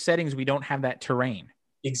have those settings, we don't have that terrain.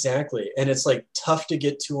 Exactly. And it's like tough to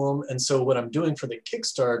get to them. And so what I'm doing for the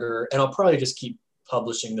Kickstarter, and I'll probably just keep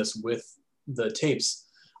publishing this with the tapes,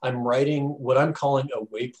 I'm writing what I'm calling a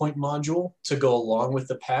waypoint module to go along with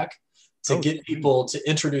the pack to get people, to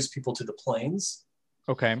introduce people to the planes.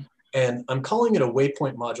 Okay. And I'm calling it a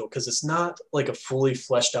waypoint module because it's not like a fully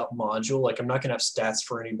fleshed out module. Like I'm not going to have stats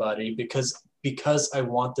for anybody because I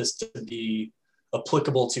want this to be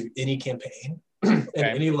applicable to any campaign and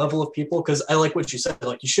any level of people. Because I like what you said,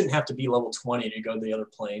 like you shouldn't have to be level 20 to go to the other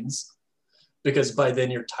planes because by then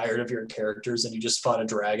you're tired of your characters and you just fought a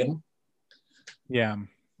dragon. Yeah.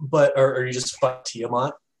 But, or you just fought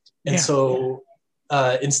Tiamat. And so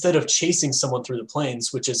instead of chasing someone through the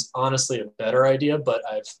plains, which is honestly a better idea, but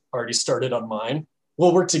I've already started on mine,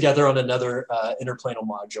 we'll work together on another interplanar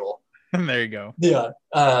module. There you go. Yeah.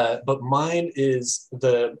 But mine is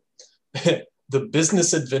the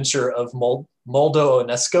business adventure of Moldo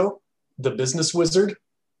Onesco, the business wizard.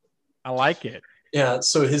 I like it. Yeah.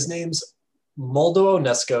 So his name's Moldo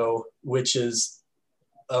Onesco, which is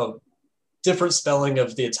a different spelling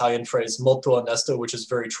of the Italian phrase molto onesto, which is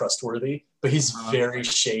very trustworthy, but he's very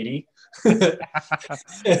shady.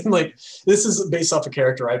 And like, this is based off a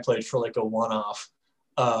character I played for like a one-off.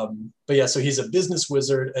 But yeah, so he's a business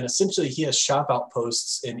wizard, and essentially he has shop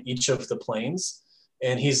outposts in each of the planes,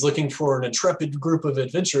 and he's looking for an intrepid group of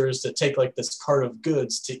adventurers to take like this cart of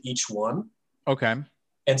goods to each one. Okay.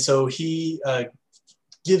 And so he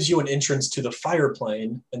gives you an entrance to the fire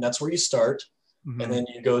plane, and that's where you start. Mm-hmm. And then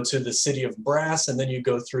you go to the city of brass, and then you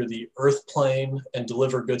go through the earth plane and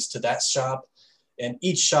deliver goods to that shop. And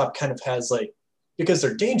each shop kind of has like, because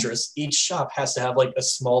they're dangerous, each shop has to have like a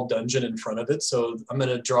small dungeon in front of it. So I'm going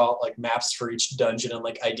to draw like maps for each dungeon and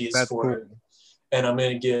like ideas for it. And I'm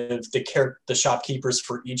going to give the shopkeepers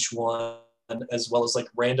for each one, as well as like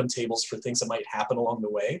random tables for things that might happen along the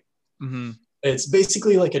way. Mm-hmm. It's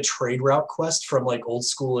basically like a trade route quest from like old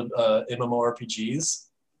school MMORPGs.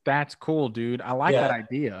 That's cool, dude. I like that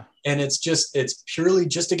idea. And it's purely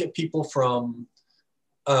just to get people from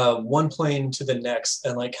one plane to the next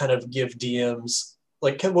and like kind of give DMs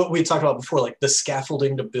like what we talked about before, like the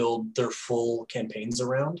scaffolding to build their full campaigns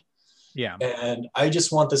around. Yeah. And I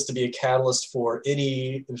just want this to be a catalyst for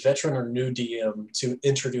any veteran or new DM to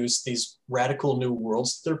introduce these radical new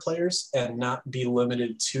worlds to their players and not be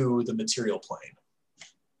limited to the material plane.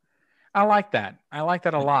 I like that. I like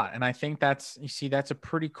that a lot. And I think that's a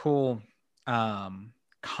pretty cool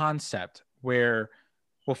concept where,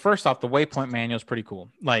 well, first off, the waypoint manual is pretty cool.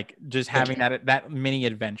 Like just having that mini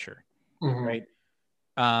adventure, mm-hmm. right?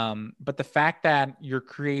 But the fact that you're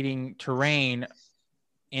creating terrain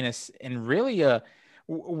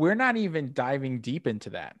we're not even diving deep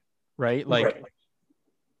into that, right? Like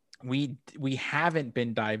we haven't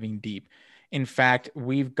been diving deep. In fact,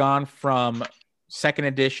 we've gone from 2nd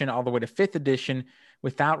edition all the way to 5th edition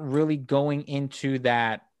without really going into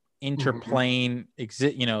that interplane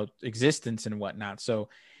existence and whatnot. So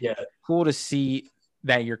yeah, cool to see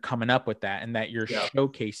that you're coming up with that and that you're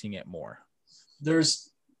showcasing it more.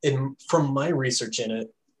 From my research in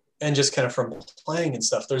it and just kind of from playing and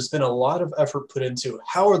stuff, there's been a lot of effort put into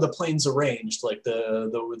how are the planes arranged, like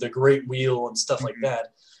the Great Wheel and stuff like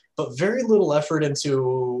that, but very little effort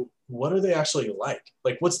into what are they actually like?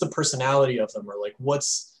 Like, what's the personality of them? Or like,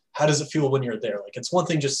 how does it feel when you're there? Like, it's one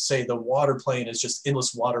thing just to say the water plane is just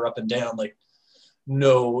endless water up and down. Like,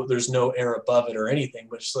 no, there's no air above it or anything,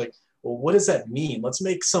 but it's like, well, what does that mean? Let's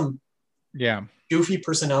make some goofy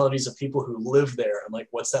personalities of people who live there. And like,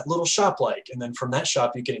 what's that little shop like? And then from that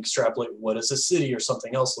shop, you can extrapolate what does a city or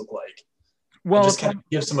something else look like? Well, and just kind of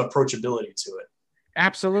give some approachability to it.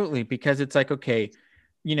 Absolutely. Because it's like, okay,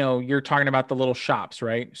 you're talking about the little shops,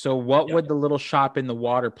 right? So what would the little shop in the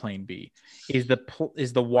water plane be? Is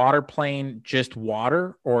the water plane just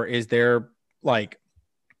water, or is there like,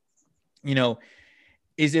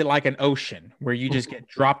 is it like an ocean where you just get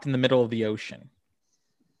dropped in the middle of the ocean?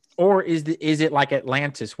 Or is it like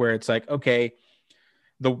Atlantis where it's like, okay,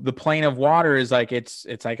 the plane of water is like, it's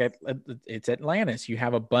Atlantis. You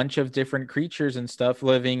have a bunch of different creatures and stuff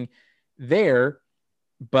living there,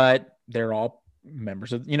 but they're all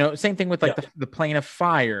members of, same thing with like the plane of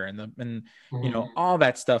fire and all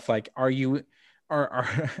that stuff. Like, are you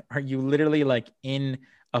literally like in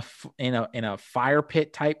a fire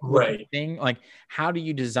pit type thing? Like, how do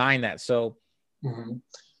you design that? So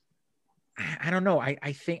I don't know.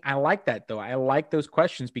 I think I like that though. I like those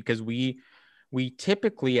questions because we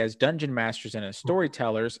typically, as dungeon masters and as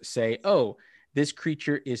storytellers, say, oh, this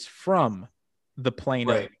creature is from the plane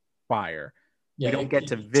of fire. Yeah, we don't get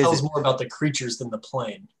to visit. Tells more about the creatures than the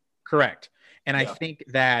plane. Correct. And I think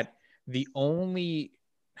that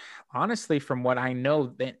honestly, from what I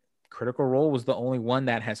know, that Critical Role was the only one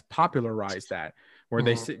that has popularized that, where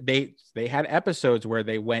they had episodes where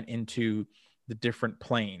they went into the different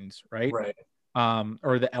planes, right?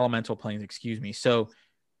 Or the elemental planes, excuse me. So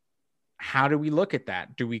how do we look at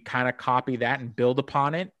that? Do we kind of copy that and build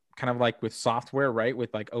upon it? Kind of like with software, right?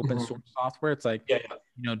 With like open source software, it's like,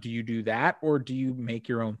 do you do that or do you make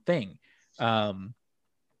your own thing? And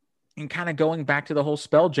kind of going back to the whole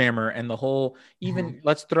Spelljammer and the whole, even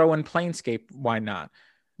let's throw in Planescape. Why not?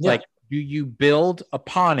 Like, do you build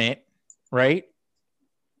upon it, right?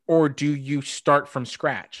 Or do you start from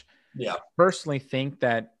scratch? I personally think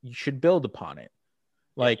that you should build upon it.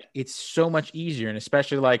 Like, it's so much easier. And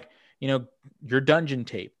especially like, your dungeon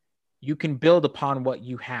tape, you can build upon what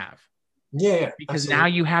you have. Because now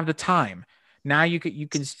you have the time. Now you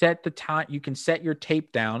can set the time, you can set your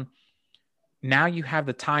tape down. Now you have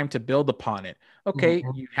the time to build upon it. Okay,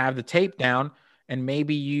 you have the tape down, and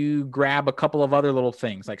maybe you grab a couple of other little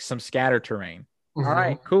things like some scatter terrain. All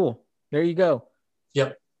right, cool. There you go.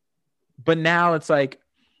 But now it's like,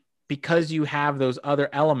 because you have those other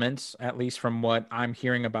elements, at least from what I'm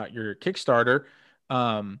hearing about your Kickstarter,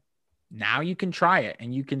 now you can try it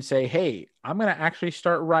and you can say, hey, I'm going to actually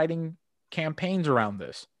start writing campaigns around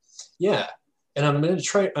this. And I'm going to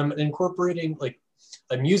try, I'm incorporating, like,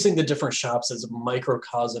 I'm using the different shops as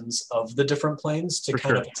microcosms of the different planes to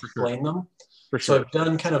kind of explain them. So I've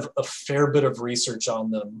done kind of a fair bit of research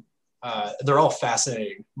on them. They're all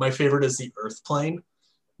fascinating. My favorite is the Earth plane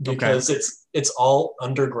because it's all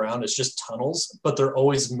underground. It's just tunnels, but they're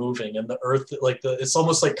always moving. And the Earth, like it's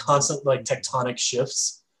almost like constant like tectonic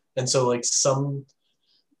shifts. And so like some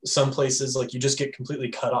places, like you just get completely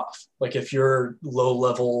cut off. Like if you're low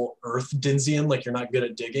level Earth Dinsian, like you're not good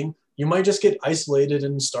at digging, you might just get isolated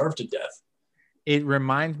and starve to death. It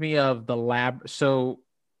reminds me of the lab. So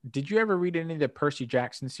did you ever read any of the Percy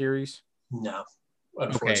Jackson series? No,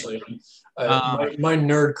 unfortunately. My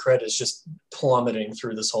nerd cred is just plummeting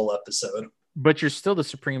through this whole episode. But you're still the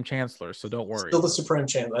Supreme Chancellor, so don't worry. Still the Supreme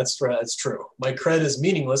Chancellor. That's true. My cred is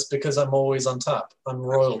meaningless because I'm always on top. I'm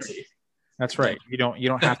royalty. That's right. You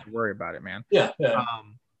don't have to worry about it, man. Yeah.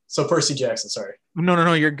 So Percy Jackson, sorry.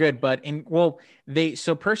 No, you're good. But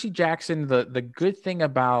so Percy Jackson, the good thing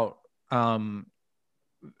about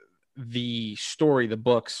the story, the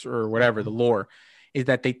books or whatever, the lore, is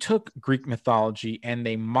that they took Greek mythology and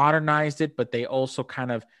they modernized it, but they also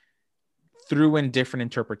kind of threw in different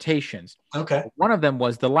interpretations. Okay. One of them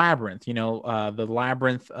was the labyrinth, the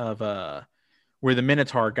labyrinth of where the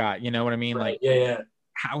Minotaur got, you know what I mean? Right. Like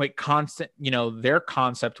how it their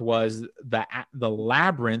concept was the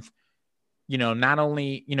labyrinth, not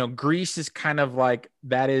only, Greece is kind of like,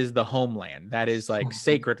 that is the homeland, that is like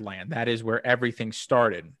sacred land, that is where everything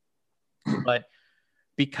started. But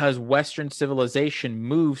because Western civilization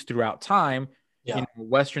moves throughout time,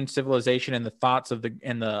 Western civilization and the thoughts of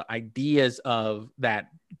and the ideas of that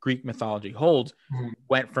Greek mythology holds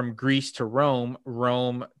went from Greece to Rome,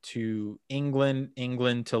 Rome to England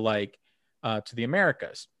to like to the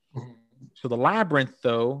Americas. So the labyrinth,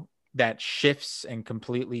 though, that shifts and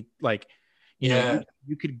completely like,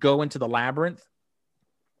 you could go into the labyrinth,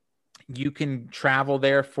 you can travel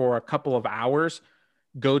there for a couple of hours,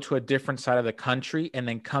 go to a different side of the country, and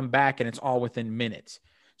then come back, and it's all within minutes.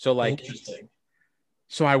 So like, interesting.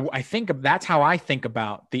 So I think that's how I think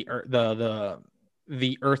about the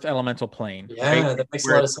Earth elemental plane. Yeah, right? That makes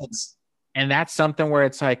a lot of sense. And that's something where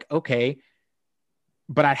it's like, okay,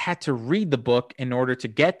 but I had to read the book in order to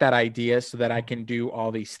get that idea so that I can do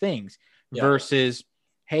all these things versus,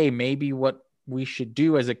 hey, maybe what we should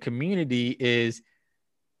do as a community is,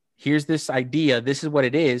 here's this idea. This is what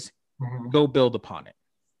it is. Go build upon it.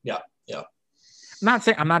 Yeah.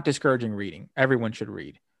 I'm not discouraging reading. Everyone should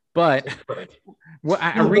read. But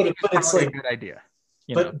I read it's like a good idea.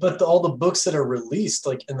 But all the books that are released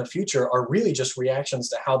like in the future are really just reactions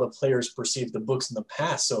to how the players perceive the books in the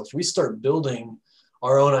past. So if we start building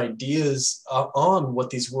our own ideas on what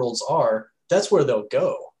these worlds are, that's where they'll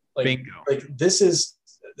go. Like, bingo. Like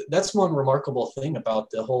that's one remarkable thing about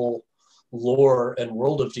the whole lore and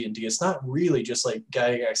world of D&D. It's not really just like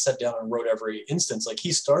guy sat down and wrote every instance. Like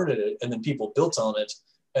he started it and then people built on it.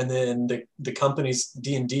 And then the company's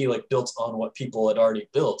D&D like built on what people had already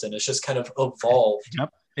built. And it's just kind of evolved.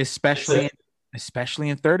 Yep. Especially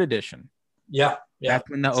in third edition. Yeah. Yeah.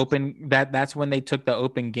 That's when that's when they took the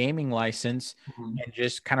open gaming license and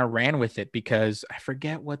just kind of ran with it, because I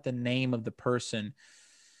forget what the name of the person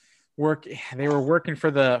they were working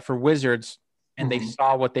for Wizards, and they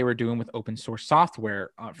saw what they were doing with open source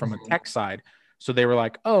software from a tech side. So they were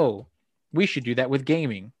like, oh, we should do that with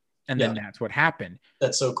gaming. And then that's what happened.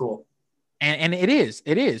 That's so cool. And it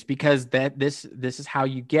is because this is how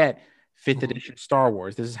you get 5th edition Star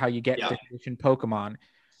Wars. This is how you get 5th edition Pokemon.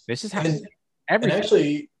 This is how everything. And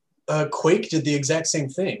actually, Quake did the exact same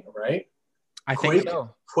thing, right? I think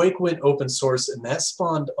so. Quake went open source, and that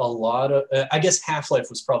spawned a lot of. I guess Half-Life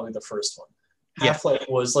was probably the first one. Half-Life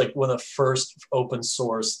was like one of the first open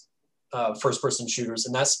source first-person shooters,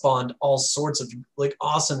 and that spawned all sorts of like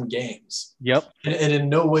awesome games. Yep. And in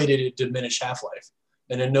no way did it diminish Half-Life,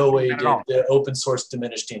 and in no way did the open source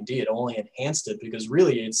diminish D&D. It only enhanced it, because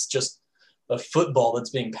really it's just a football that's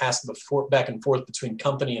being passed back and forth between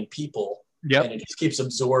company and people. Yep. And it just keeps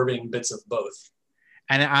absorbing bits of both.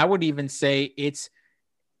 And I would even say it's,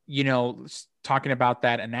 talking about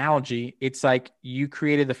that analogy, it's like you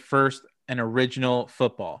created the first and original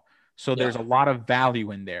football. So there's a lot of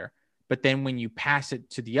value in there. But then when you pass it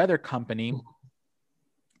to the other company,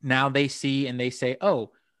 now they see and they say,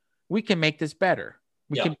 oh, we can make this better.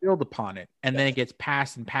 We can build upon it. And then it gets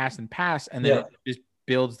passed and passed and passed. And then it just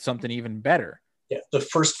builds something even better. Yeah, the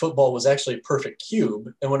first football was actually a perfect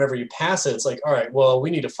cube. And whenever you pass it, it's like, all right, well, we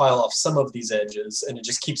need to file off some of these edges. And it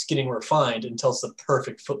just keeps getting refined until it's the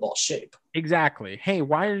perfect football shape. Exactly. Hey,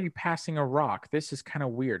 why are you passing a rock? This is kind of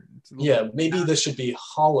weird. Maybe this should be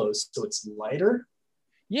hollow so it's lighter.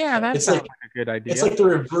 Yeah, that sounds like a good idea. It's like the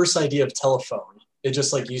reverse idea of telephone. It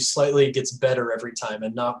just like you slightly gets better every time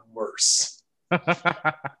and not worse.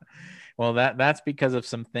 Well, that's because of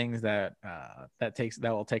some things that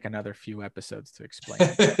will take another few episodes to explain.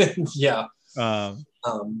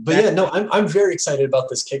 I'm very excited about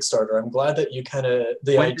this Kickstarter. I'm glad that you kind of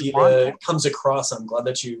the idea comes across. I'm glad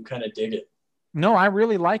that you kind of dig it. No, I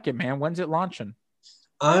really like it, man. When's it launching?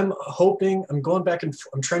 I'm going back and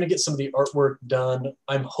I'm trying to get some of the artwork done.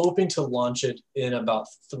 I'm hoping to launch it in about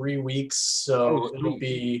 3 weeks. So it'll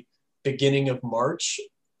be beginning of March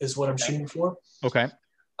is what I'm shooting for. Okay.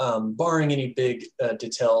 Barring any big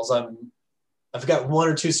details, I've got 1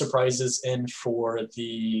 or 2 surprises in for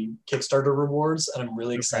the Kickstarter rewards, and I'm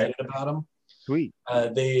really excited about them. Sweet.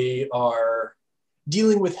 They are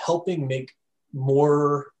dealing with helping make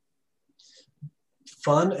more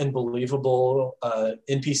fun and believable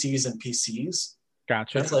NPCs and PCs.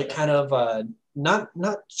 Gotcha. It's like kind of not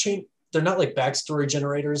change. They're not like backstory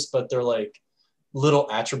generators, but they're like little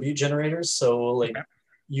attribute generators. So like. Okay.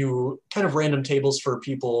 You kind of random tables for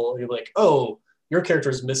people. You're like, oh, your character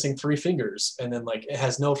is missing 3 fingers. And then like, it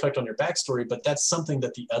has no effect on your backstory, but that's something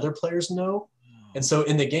that the other players know. And so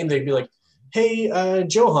in the game, they'd be like, hey,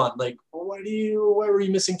 Johan, like, why were you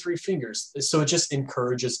missing 3 fingers? So it just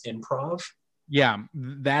encourages improv. Yeah,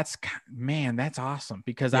 that's awesome,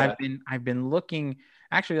 because I've been looking,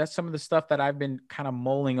 actually that's some of the stuff that I've been kind of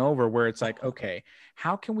mulling over, where it's like, okay,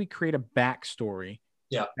 how can we create a backstory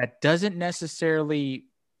that doesn't necessarily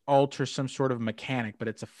alter some sort of mechanic, but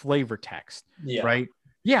it's a flavor text, right?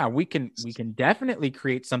 Yeah, we can definitely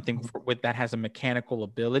create something with that has a mechanical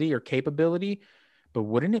ability or capability, but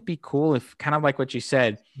wouldn't it be cool if, kind of like what you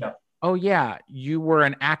said, oh yeah, you were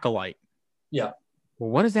an acolyte. Yeah. Well,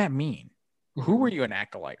 what does that mean? Who were you an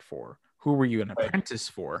acolyte for? Who were you an apprentice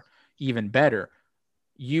for? Even better,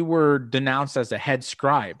 you were denounced as a head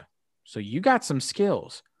scribe, so you got some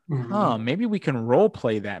skills. Maybe we can role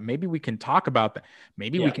play that. Maybe we can talk about that.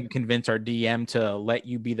 Maybe we can convince our DM to let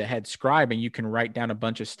you be the head scribe, and you can write down a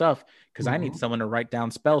bunch of stuff, because I need someone to write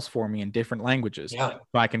down spells for me in different languages. So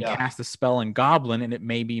I can cast a spell in Goblin, and it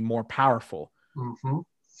may be more powerful.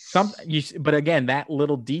 But again, that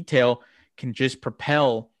little detail can just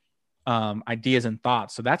propel ideas and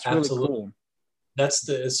thoughts. So that's really cool.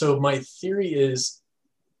 So my theory is,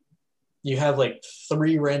 you have like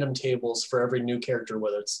 3 random tables for every new character,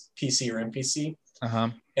 whether it's PC or NPC.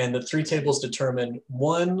 And the 3 tables determine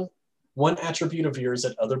one attribute of yours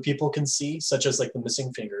that other people can see, such as like the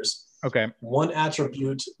missing fingers. Okay. One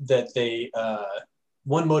attribute that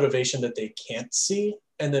one motivation that they can't see.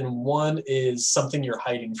 And then one is something you're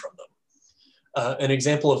hiding from them. An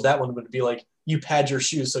example of that one would be like, you pad your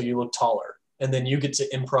shoes so you look taller. And then you get to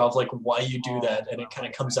improv like why you do that. And it kind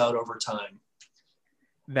of comes out over time.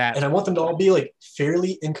 that, and I want them to all be like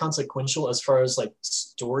fairly inconsequential as far as like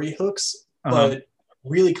story hooks, but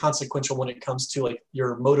really consequential when it comes to like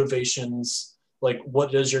your motivations, like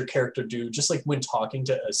what does your character do, just like when talking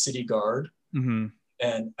to a city guard.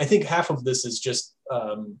 And I think half of this is just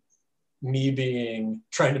me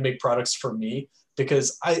trying to make products for me,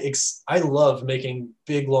 because I love making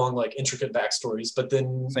big, long, like intricate backstories. But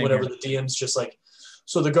then whenever the DM's just like,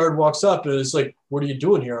 so the guard walks up and it's like, what are you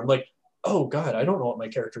doing here? I'm like, oh God, I don't know what my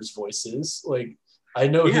character's voice is. Like, I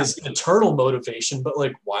know his internal motivation, but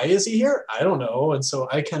like, why is he here? I don't know. And so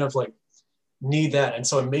I kind of like need that. And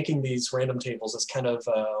so I'm making these random tables as kind of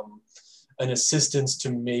an assistance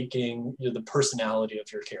to making the personality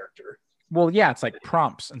of your character. Well, yeah, it's like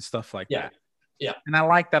prompts and stuff like that. Yeah. And I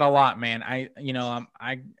like that a lot, man. I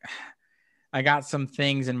got some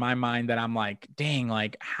things in my mind that I'm like, dang,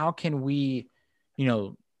 like how can we,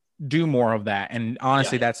 do more of that? And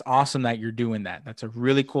honestly, that's awesome that you're doing that. That's a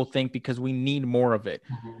really cool thing because we need more of it.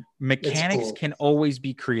 Mechanics can always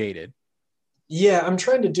be created. Yeah, I'm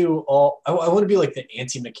trying to do I want to be like the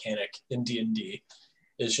anti-mechanic in D&D.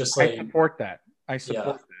 It's just like I support that.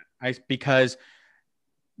 Because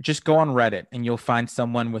just go on Reddit and you'll find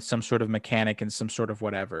someone with some sort of mechanic and some sort of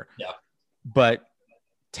whatever. Yeah. But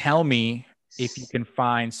tell me if you can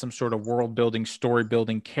find some sort of world building, story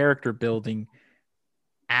building, character building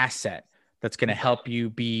asset that's going to help you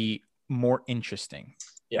be more interesting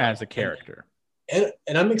as a character. And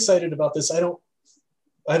I'm excited about this. I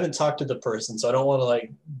haven't talked to the person, so I don't want to like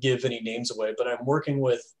give any names away, but I'm working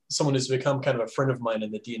with someone who's become kind of a friend of mine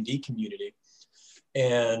in the D&D community.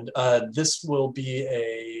 And this will be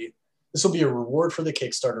a reward for the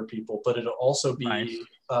Kickstarter people, but it'll also be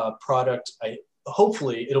a product.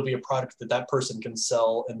 Hopefully it'll be a product that person can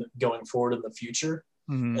sell going forward in the future.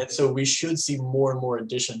 And so we should see more and more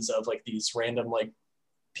editions of like these random like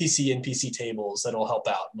PC NPC tables that'll help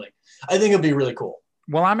out. Like, I think it'll be really cool.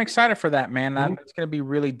 Well, I'm excited for that, man. That's going to be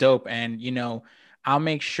really dope. And, I'll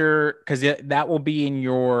make sure, because that will be in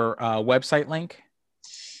your website link.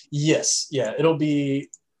 Make Yeah, it'll be,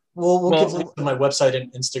 we'll give links to my website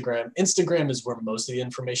and Instagram. Instagram is where most of the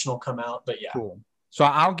information will come out, but yeah. Cool. So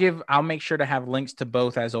I'll make sure to have links to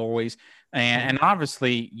both as always. And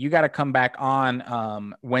obviously you got to come back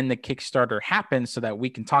on when the Kickstarter happens so that we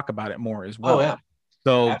can talk about it more as well. Oh yeah.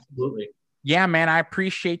 So absolutely. Yeah, man, I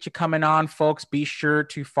appreciate you coming on, folks. Be sure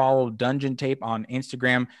to follow Dungeon Tape on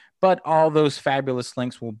Instagram, but all those fabulous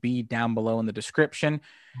links will be down below in the description.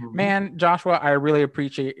 Man, Joshua, I really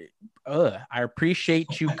appreciate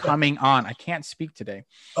you coming on. I can't speak today.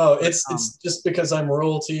 Oh, it's just because I'm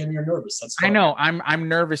royalty and you're nervous. That's fine. I know. I'm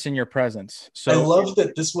nervous in your presence. So I love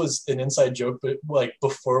that this was an inside joke, but like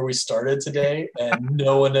before we started today, and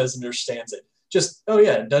no one understands it. Just, oh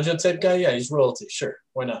yeah, Dungeon Tape guy, yeah, he's royalty. Sure,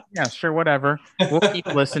 why not? Yeah, sure, whatever. We'll keep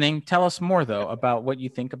listening. Tell us more though about what you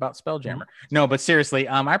think about Spelljammer. No, but seriously,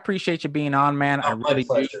 I appreciate you being on, man. I really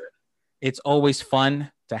do. It's always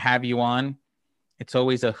fun to have you on. It's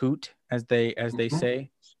always a hoot, as they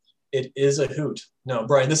say. It is a hoot. No,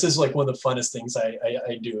 Brian, this is like one of the funnest things I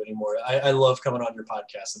do anymore. I love coming on your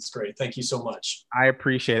podcast. It's great. Thank you so much. I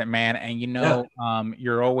appreciate it, man. And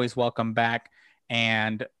you're always welcome back.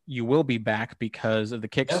 And you will be back because of the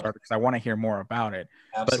Kickstarter, because I want to hear more about it.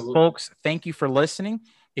 Absolutely. But folks, thank you for listening.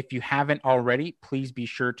 If you haven't already, please be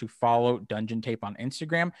sure to follow Dungeon Tape on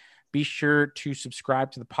Instagram. Be sure to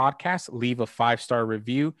subscribe to the podcast, leave a 5-star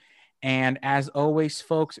review. And as always,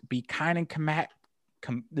 folks, be kind and compassionate.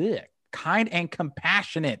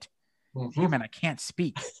 Man, I can't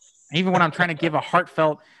speak. Even when I'm trying to give a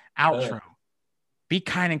heartfelt outro. Be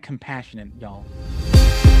kind and compassionate, y'all.